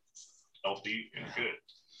line healthy and good.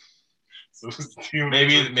 So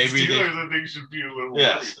maybe Steelers I think should be a little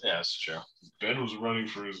worried. Yes, true. Ben was running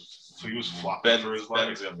he was flopping for his life.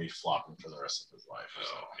 Ben's gonna be flopping for the rest of his life.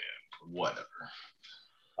 So whatever.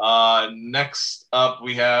 Next up,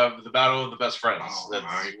 we have the battle of the best friends. That's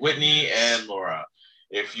Whitney and Laura.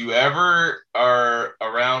 If you ever are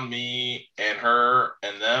around me and her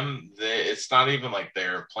and them, it's not even like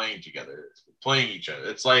they're playing together, playing each other.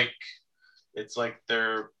 It's like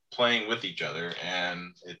they're playing with each other,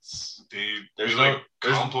 and they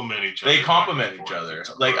complement each other. They complement each other.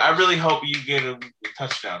 Like, I really hope you get a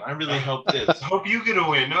touchdown. I really hope this. I hope you get a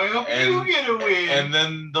win. I hope you get a win. And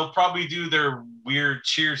then they'll probably do their weird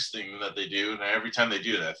cheers thing that they do, and every time they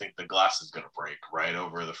do that, I think the glass is going to break right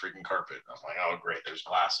over the freaking carpet. I'm like, oh great, there's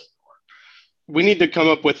glass everywhere. We need to come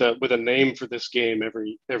up with a name for this game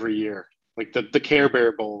every year, like the Care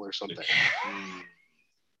Bear Bowl or something.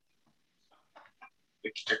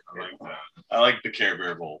 I like the Care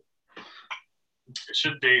Bear Bowl. It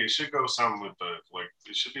should go something with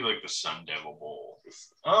it should be like the Sun Devil Bowl.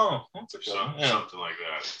 Oh, that's a something like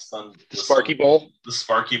that. The Sparky Bowl. The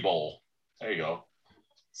Sparky Bowl. There you go.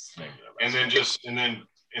 And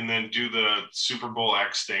then do the Super Bowl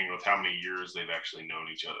X thing with how many years they've actually known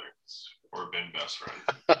each other or been best friends.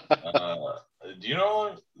 Do you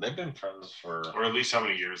know they've been friends for, or at least how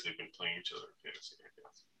many years they've been playing each other?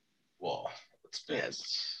 Well, it's been 8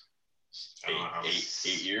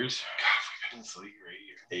 years. God, we've been in this league for 8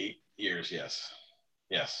 years. 8 years,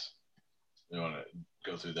 yes. You want to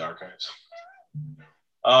go through the archives?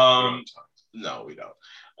 No, we don't.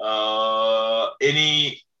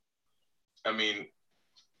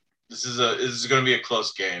 This is going to be a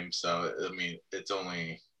close game, so I mean, it's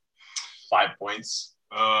only 5 points.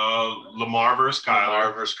 Lamar versus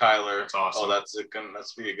Kyler. That's awesome. Oh, that's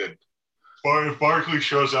be a good. If Barkley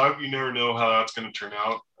shows up, you never know how that's going to turn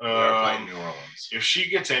out. We're playing New Orleans. If she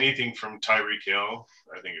gets anything from Tyreek Hill,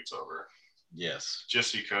 I think it's over. Yes.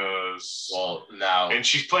 Just because. Well, now. And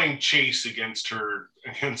she's playing Chase against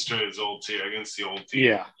his old team, against the old team.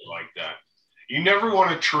 Yeah. Like that. You never want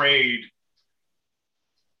to trade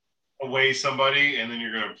away somebody and then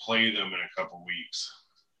you're going to play them in a couple weeks.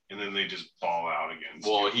 And then they just ball out against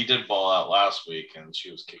you. He did ball out last week and she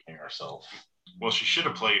was kicking herself. Well, she should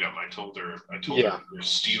have played him. I told her her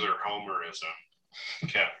Steeler homerism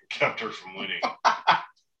kept her from winning.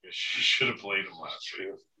 She should have played him last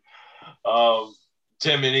week.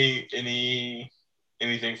 Tim, anything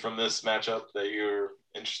from this matchup that you're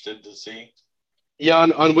interested to see? Yeah,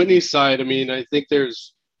 on Whitney's side, I mean, I think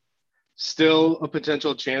there's still a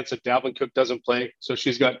potential chance that Dalvin Cook doesn't play. So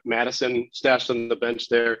she's got Madison stashed on the bench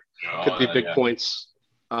there. Could be big points.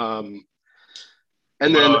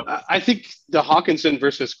 And then I think the Hawkinson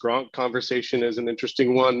versus Gronk conversation is an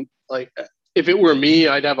interesting one. Like, if it were me,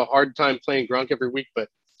 I'd have a hard time playing Gronk every week, but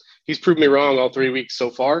he's proved me wrong all 3 weeks so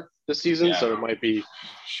far this season. Yeah. So it might be.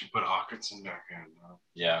 She put Hawkinson back in.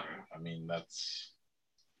 Yeah. I mean, that's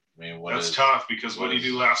tough because what did he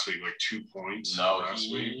do last week? Like 2 points? No,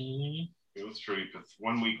 last week. It was pretty.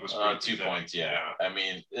 1 week was pretty 2 points. Yeah. I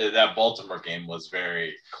mean, that Baltimore game was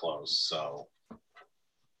very close. So,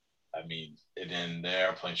 I mean, they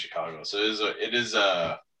are playing Chicago, so it is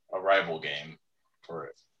a rival game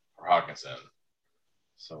for Hawkinson.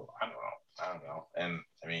 So I don't know. And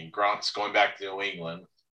I mean, Gronk's going back to New England.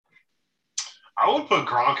 I would put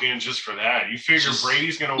Gronk in just for that. You figure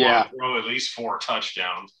Brady's going to want to throw at least 4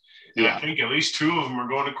 touchdowns. And I think at least 2 of them are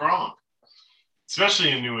going to Gronk.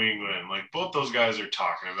 Especially in New England. Like, both those guys are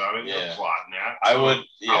talking about it. They're plotting that. So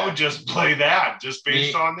I would just play that just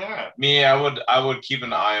based on that. I would keep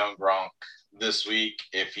an eye on Gronk this week.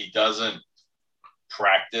 If he doesn't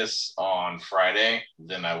practice on Friday,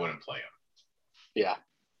 then I wouldn't play him. Yeah.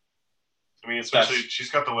 I mean, especially she's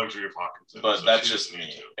got the luxury of Hawkinson. But so that's just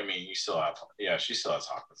me. I mean, she still has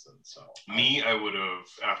Hawkinson. So I would have,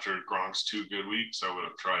 after Gronk's 2 good weeks, I would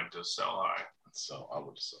have tried to sell high. So I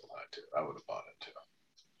would have sold high too. I would have bought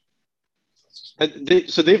it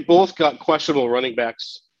too. So they've both got questionable running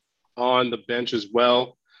backs on the bench as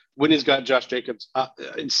well. Whitney's got Josh Jacobs.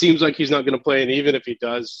 It seems like he's not going to play, and even if he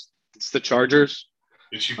does, it's the Chargers.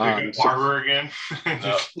 Did she pick up Barber again?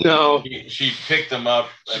 No. She picked him up,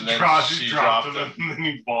 and then she dropped him. And then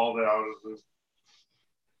he balled out of it.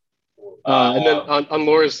 And then on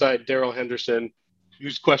Laura's side, Darrell Henderson,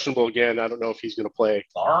 who's questionable again. I don't know if he's going to play.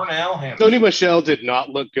 Darnell Henderson. Sony Michel did not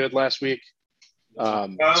look good last week. It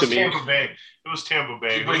was Tampa Bay. It was Tampa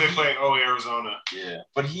Bay. Who they playing? Oh, Arizona. Yeah,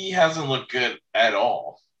 but he hasn't looked good at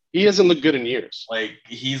all. He hasn't looked good in years. Like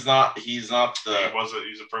he's not the. He's a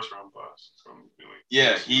first round bust.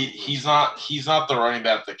 He's not the running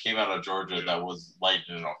back that came out of Georgia that was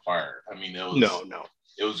lighting it on fire. I mean, it was no.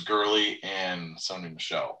 It was Gurley and Sony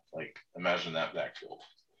Michel. Like, imagine that backfield.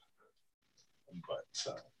 But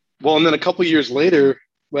well, and then a couple years later,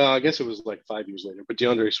 well, I guess it was like 5 years later, but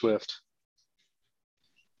DeAndre Swift.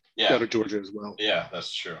 Out of Georgia as well. Yeah,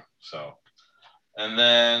 that's true. So, and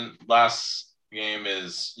then last game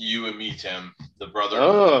is you and me, Tim, the brother.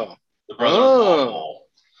 The brother. Oh.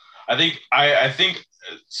 I think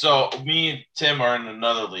so. Me and Tim are in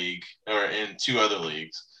another league, or in 2 other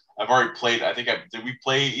leagues. I've already played. Did we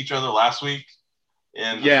play each other last week?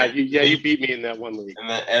 You beat me in that one league.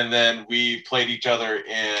 And then we played each other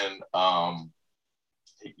in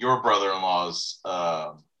your brother-in-law's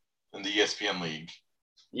in the ESPN league.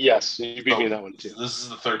 Yes, you beat me in that one too. This is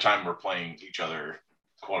the 3rd time we're playing each other,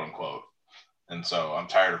 quote unquote, and so I'm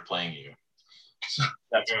tired of playing you. So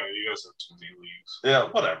you guys have too many leagues. Yeah,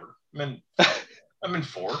 whatever. I'm in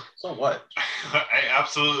 4. So what? I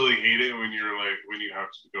absolutely hate it when you have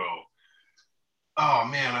to go. Oh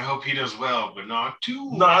man, I hope he does well, but not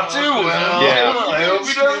too well. Not too well. Yeah. I hope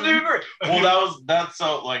he doesn't do great. Well, that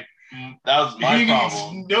was my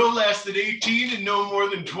problem. Needs no less than 18 and no more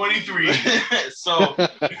than 23. So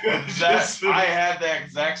I had the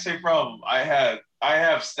exact same problem. I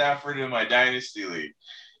have Stafford in my dynasty league,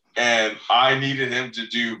 and I needed him to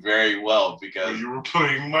do very well because you were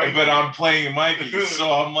playing Mikey. But I'm playing Mikey, so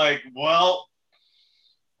I'm like, well,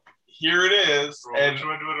 here it is. Well, and which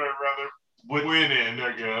one would I rather win in?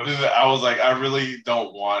 I guess I was like, I really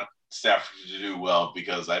don't want Stafford to do well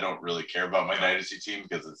because I don't really care about my dynasty team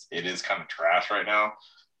because it is kind of trash right now.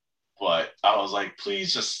 But I was like,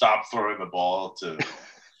 please just stop throwing the ball to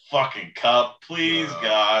fucking Cup, please,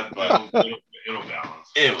 God. But it'll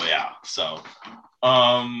balance. Yeah. So,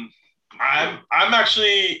 I'm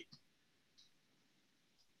actually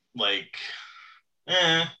like,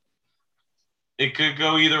 it could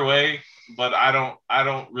go either way, but I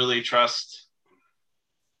don't really trust.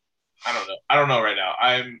 I don't know right now.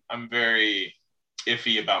 I'm very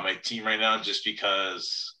iffy about my team right now just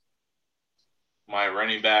because my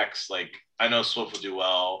running backs, like, I know Swift will do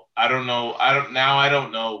well. I don't know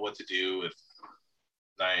what to do with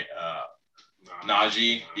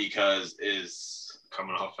Najee because is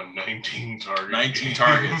coming off of 19 targets. 19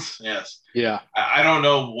 targets, yes. Yeah. I don't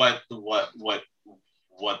know what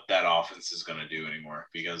that offense is going to do anymore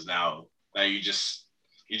because now you just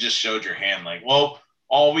showed your hand like, well,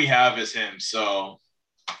 all we have is him. So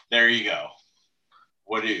there you go.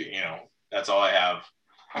 What do you that's all I have.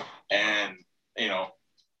 And,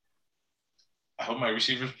 I hope my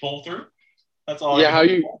receivers pull through. That's all. Yeah.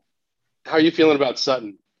 How are you feeling about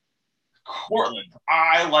Sutton? Cortland.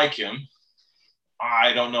 I like him.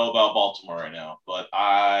 I don't know about Baltimore right now, but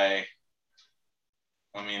I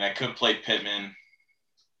could play Pittman.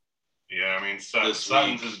 Yeah, I mean,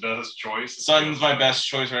 Sutton's his best choice. Sutton's my best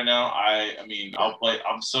choice right now.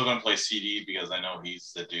 I'm still gonna play CD because I know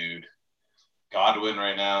he's the dude. Godwin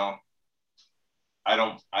right now. I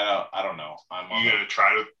don't know. You gonna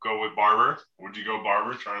try to go with Barber? Would you go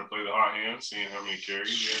Barber, trying to play the hot hand, seeing how many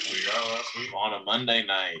carries you actually got last week on a Monday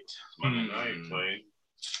night? Monday night played.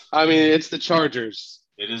 I mean, it's the Chargers.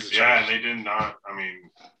 It is. The Chargers. Yeah, and they did not. I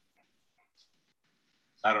mean,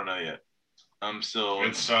 I don't know yet. I'm still.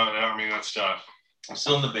 It's. That's tough. I'm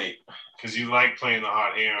still in the debate. Because you like playing the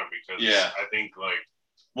hot hand because I think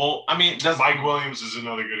well, I mean, Mike Williams is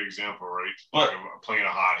another good example, right? But playing a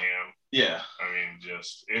hot hand. Yeah. I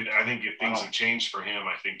mean, I think if things have changed for him,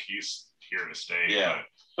 I think he's here to stay. Yeah.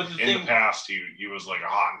 But in the past, he was like a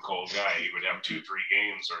hot and cold guy. He would have 2-3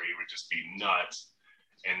 games, or he would just be nuts,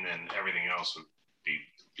 and then everything else would be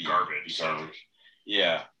garbage.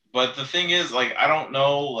 Yeah. But the thing is, I don't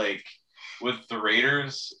know, with the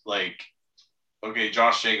Raiders, okay,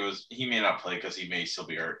 Josh Jacobs, he may not play because he may still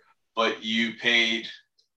be hurt, but you paid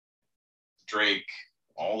Drake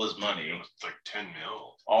all this money. It was like $10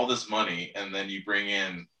 million. All this money, and then you bring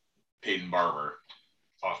in Peyton Barber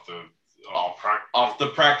off the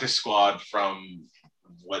practice squad from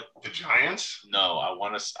what? The Giants? No, I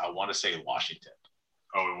want to say Washington.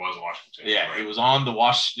 Oh, it was Washington. Yeah, right. He was on the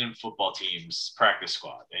Washington football team's practice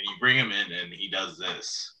squad, and you bring him in, and he does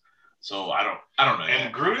this. So I don't know.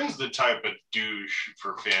 And Gruden's the type of douche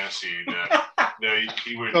for fantasy that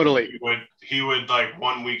he would totally. He would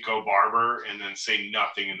 1 week go Barber and then say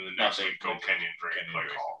nothing, and then the next week go Kenyon Drake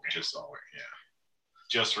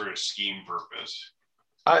just for a scheme purpose.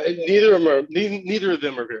 Neither of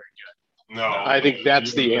them are very good. No, I think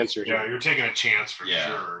that's the answer. Yeah, you're taking a chance for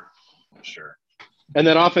sure. For sure. And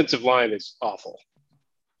that offensive line is awful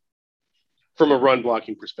from a run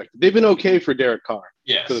blocking perspective. They've been okay for Derek Carr,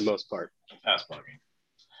 for the most part. Pass blocking.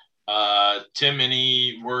 Tim,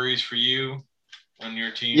 any worries for you on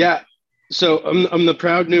your team? Yeah. So I'm the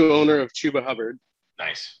proud new owner of Chuba Hubbard.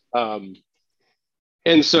 Nice.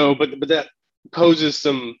 And so, but that poses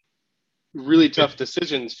some really tough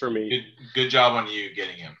decisions for me. Good job on you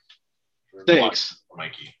getting him. Thanks,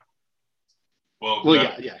 Mikey. Well,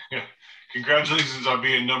 yeah. Congratulations on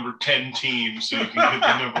being number 10 team, so you can get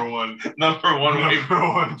the number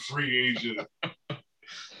one free agent.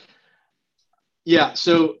 Yeah,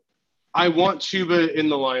 so I want Chuba in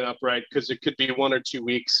the lineup, right? Because it could be 1 or 2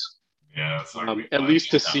 weeks. Yeah, at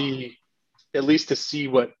least to see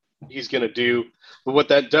what he's going to do. But what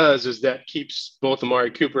that does is that keeps both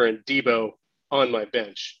Amari Cooper and Debo on my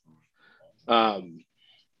bench.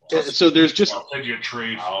 So there's just. I'll send you a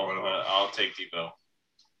trade. I'll take Debo.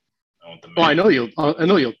 I know you'll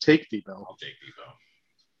take Debo. I'll take Debo.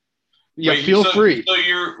 Yeah, feel free. So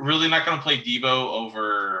you're really not going to play Debo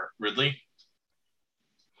over Ridley?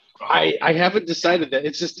 I haven't decided that.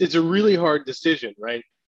 It's a really hard decision, right?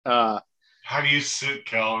 How do you sit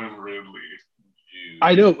Calvin Ridley?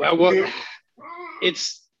 I know. Well,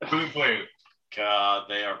 it's. Who are they playing?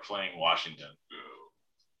 They are playing Washington.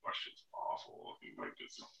 Washington's awful. He might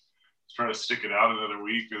just try to stick it out another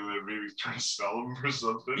week and then maybe try to sell them for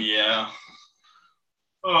something. Yeah.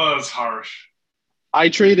 Oh, that's harsh. I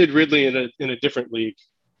traded Ridley in a different league.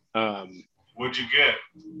 What'd you get?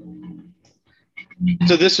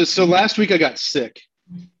 So last week I got sick,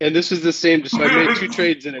 and this is the same. So I made 2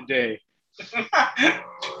 trades in a day.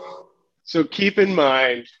 So keep in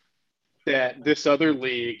mind that this other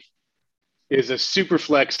league is a super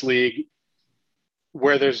flex league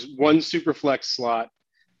where there's 1 super flex slot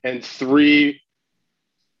and 3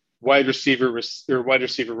 wide receiver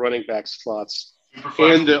running back slots,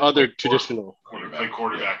 and the other traditional. Play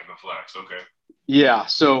quarterback in the flex. Okay. Yeah.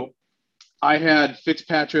 So I had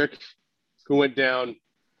Fitzpatrick, who went down,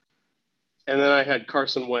 and then I had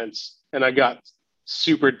Carson Wentz, and I got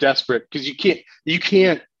super desperate because you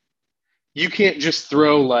can't just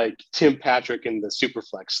throw Tim Patrick in the super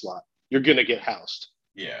flex slot. You're gonna get housed.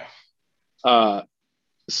 Yeah.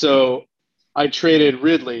 So I traded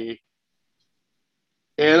Ridley,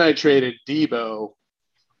 and I traded Debo,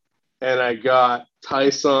 and I got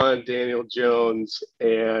Tyson, Daniel Jones,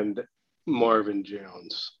 and Marvin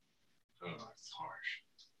Jones. Oh, that's harsh.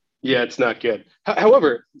 Yeah, it's not good.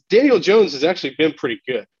 However, Daniel Jones has actually been pretty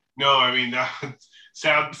good. No, I mean,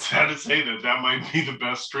 sad to say that might be the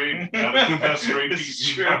best trade. That is the best trade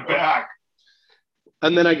piece you got back.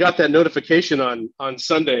 And then I got that notification on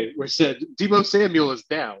Sunday where it said Debo Samuel is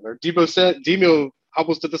down, or Debo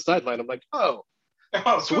hobbles to the sideline. I'm like, oh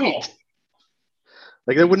sweet. Cool.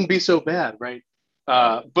 That wouldn't be so bad, right?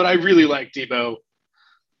 But I really like Debo.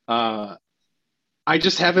 I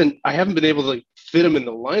just haven't been able to fit him in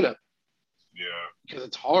the lineup. Yeah. Because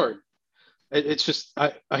it's hard. It's just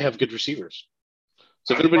I have good receivers.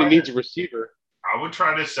 So if anybody needs a receiver, I would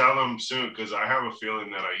try to sell him soon because I have a feeling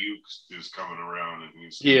that Ayuk is coming around and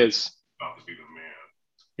he is about to be the man.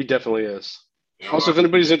 He definitely is. You know also, if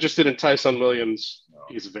anybody's interested in Tyson Williams,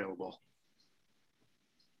 he's available.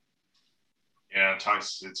 Yeah,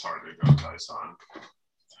 Tyson. It's hard to go Tyson.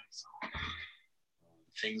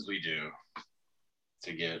 Things we do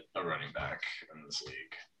to get a running back in this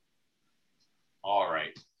league. All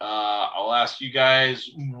right. I'll ask you guys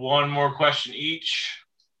one more question each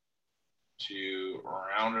to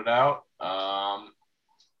round it out.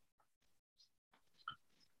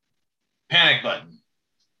 Panic button.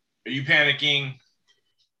 Are you panicking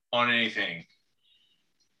on anything?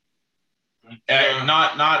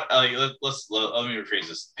 Not. Let me rephrase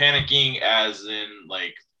this. Panicking, as in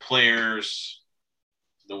like players,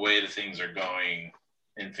 the way the things are going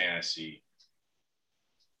in fantasy,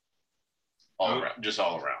 all around.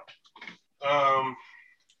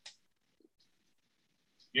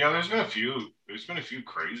 Yeah, there's been a few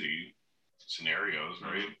crazy scenarios,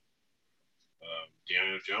 right?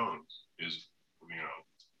 Daniel Jones is,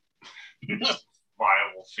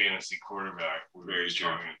 viable fantasy quarterback. Very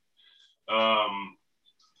true.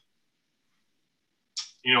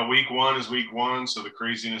 Week one is week one, so the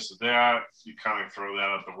craziness of that, you kind of throw that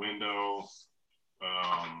out the window.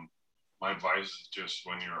 My advice is just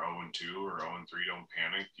when you're 0-2 or 0-3, don't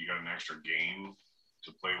panic. You got an extra game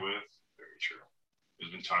to play with. Very true.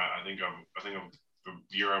 There's been time. I think the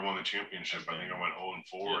year I won the championship, I think I went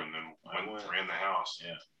 0-4 and then ran the house.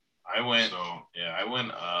 Yeah. I went. I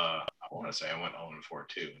want to say I went 0-4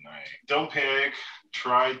 too, and don't panic.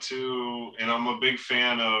 Try to, and I'm a big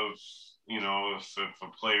fan of, if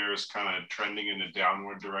a player is kind of trending in a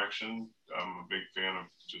downward direction, I'm a big fan of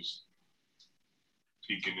just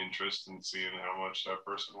piquing interest and seeing how much that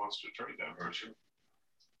person wants to trade them. For sure.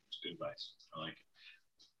 It's good advice. I like it.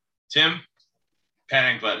 Tim,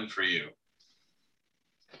 panic button for you.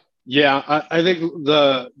 Yeah, I think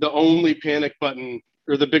the only panic button,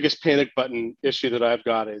 or the biggest panic button issue that I've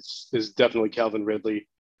got is definitely Calvin Ridley.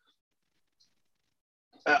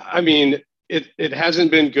 I mean, it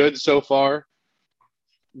hasn't been good so far.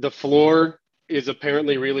 The floor is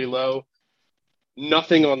apparently really low.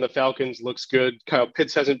 Nothing on the Falcons looks good. Kyle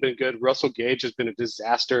Pitts hasn't been good. Russell Gage has been a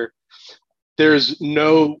disaster. There's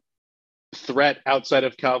no threat outside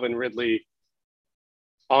of Calvin Ridley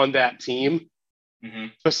on that team,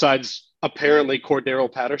 besides apparently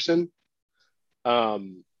Cordero Patterson.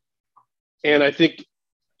 And I think,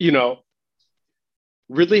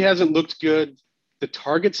 Ridley hasn't looked good. The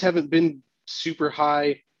targets haven't been super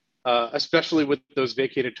high, especially with those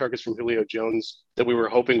vacated targets from Julio Jones that we were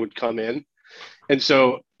hoping would come in. And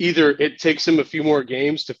so either it takes him a few more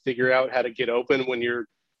games to figure out how to get open when you're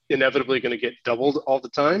inevitably going to get doubled all the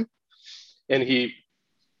time, and he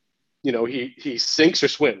sinks or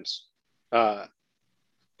swims. But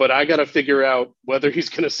I got to figure out whether he's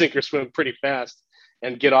going to sink or swim pretty fast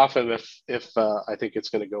and get off him if I think it's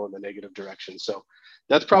going to go in the negative direction. So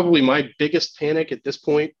that's probably my biggest panic at this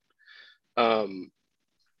point.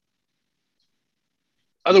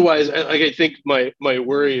 Otherwise, I think my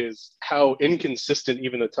worry is how inconsistent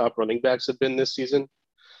even the top running backs have been this season.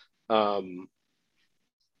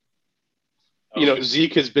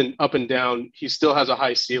 Zeke has been up and down. He still has a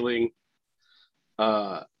high ceiling,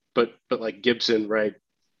 but like Gibson, right,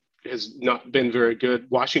 has not been very good.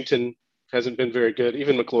 Washington hasn't been very good.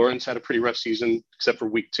 Even McLaurin's had a pretty rough season, except for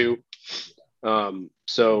week 2.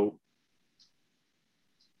 So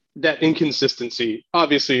that inconsistency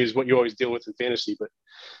obviously is what you always deal with in fantasy, but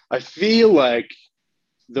I feel like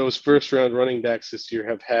those first round running backs this year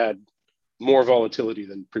have had more volatility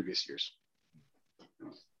than previous years.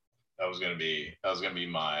 That was gonna be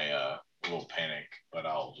my little panic, but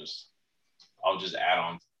I'll just add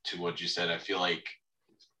on to what you said. I feel like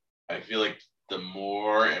the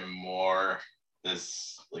more and more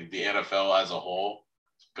this, like, the NFL as a whole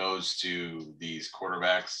goes to these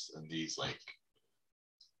quarterbacks and these, like,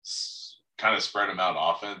 kind of spread them out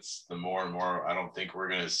offense, the more and more I don't think we're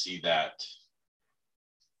going to see that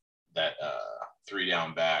 3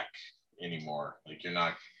 down back anymore. Like,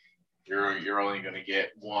 you're only going to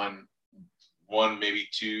get one, maybe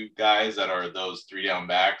 2 guys that are those 3 down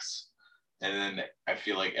backs. And then I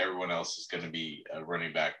feel like everyone else is going to be a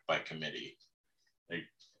running back by committee. Like,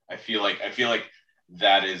 I feel like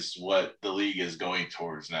that is what the league is going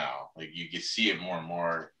towards now. Like, you can see it more and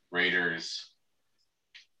more. Raiders,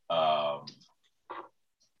 who else?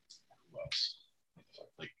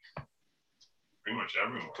 Like, pretty much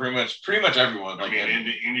everyone. Pretty much everyone. Like,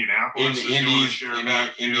 Indianapolis, Indies doing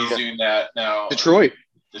that now. Detroit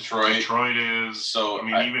is. So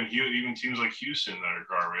even teams like Houston that are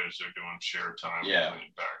garbage, they're doing share time. Yeah.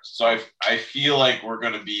 So I feel like we're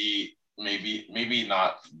going to be maybe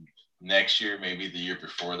not next year, maybe the year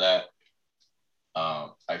before that.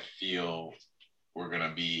 I feel we're going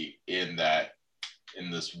to be in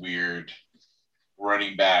this weird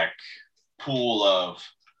running back pool of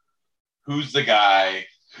who's the guy,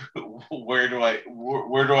 where do I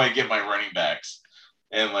get my running backs,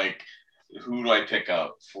 and, like, who do I pick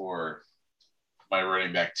up for my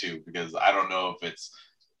running back too, because I don't know if it's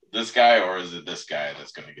this guy or is it this guy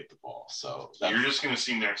that's going to get the ball. So you're just going to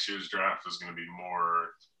see next year's draft is going to be more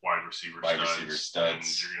wide receiver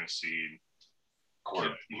studs. You're going to see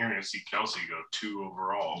you're going to see Kelsey go 2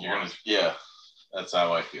 overall. Yeah, that's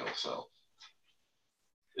how I feel. So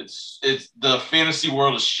it's the fantasy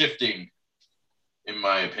world is shifting, in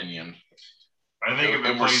my opinion. I think if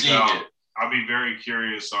it plays out, I'll be very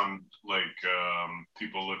curious on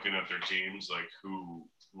people looking at their teams, like who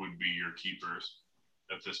would be your keepers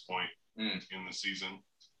at this point in the season.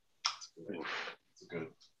 It's good.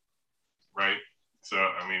 Right? So,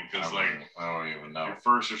 I mean, because I don't even know. Your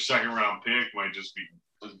first or second round pick might just be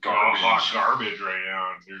hot garbage right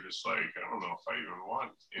now. And you're just like, I don't know if I even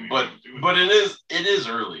want anything to do with it. But it is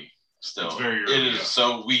early still. It's very early. It is. Yeah.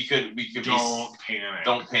 So we could Don't panic.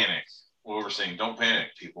 Don't panic. What we're saying, don't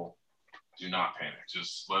panic, people. Do not panic.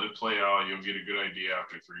 Just let it play out. You'll get a good idea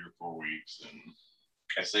after 3 or 4 weeks. And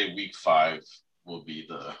I say week 5 will be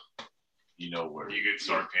where you could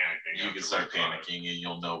start panicking. You can start panicking, and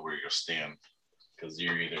you'll know where you'll stand, because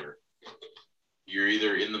you're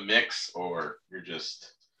either in the mix or you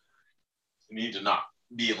need to not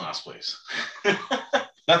be in last place.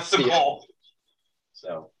 That's the goal.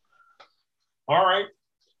 So, all right.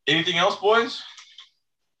 Anything else, boys?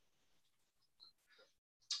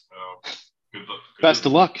 Good luck. Best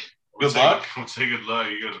of luck. Good luck. We'll say good luck.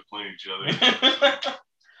 You guys are playing each other.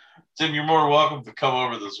 Tim, you're more welcome to come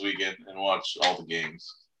over this weekend and watch all the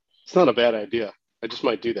games. It's not a bad idea. I just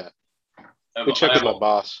might do that. Let me check with my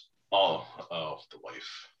boss. Oh, the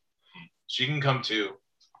wife. She can come too.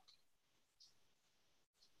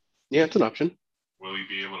 Yeah, it's an option. Will you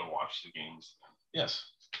be able to watch the games? Yes.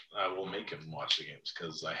 I will make him watch the games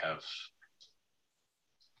because I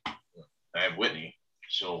have Whitney.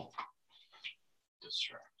 She'll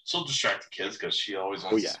distract the kids because she always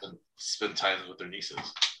wants to spend time with their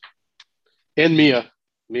nieces. And Mia.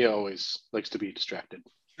 Mia always likes to be distracted.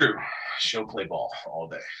 True. She'll play ball all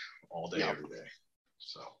day, every day.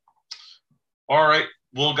 So, all right.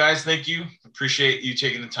 Well, guys, thank you. Appreciate you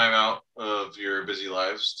taking the time out of your busy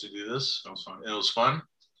lives to do this. That was fun. It was fun.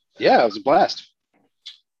 Yeah, it was a blast.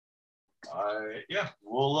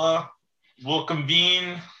 We'll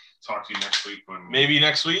convene. Talk to you next week. Maybe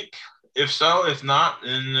next week. If so, if not,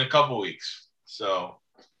 in a couple weeks. So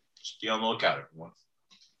just be on the lookout, everyone.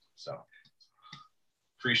 So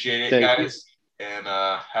appreciate it, guys. And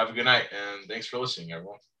have a good night. And thanks for listening,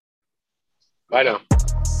 everyone. Bye now.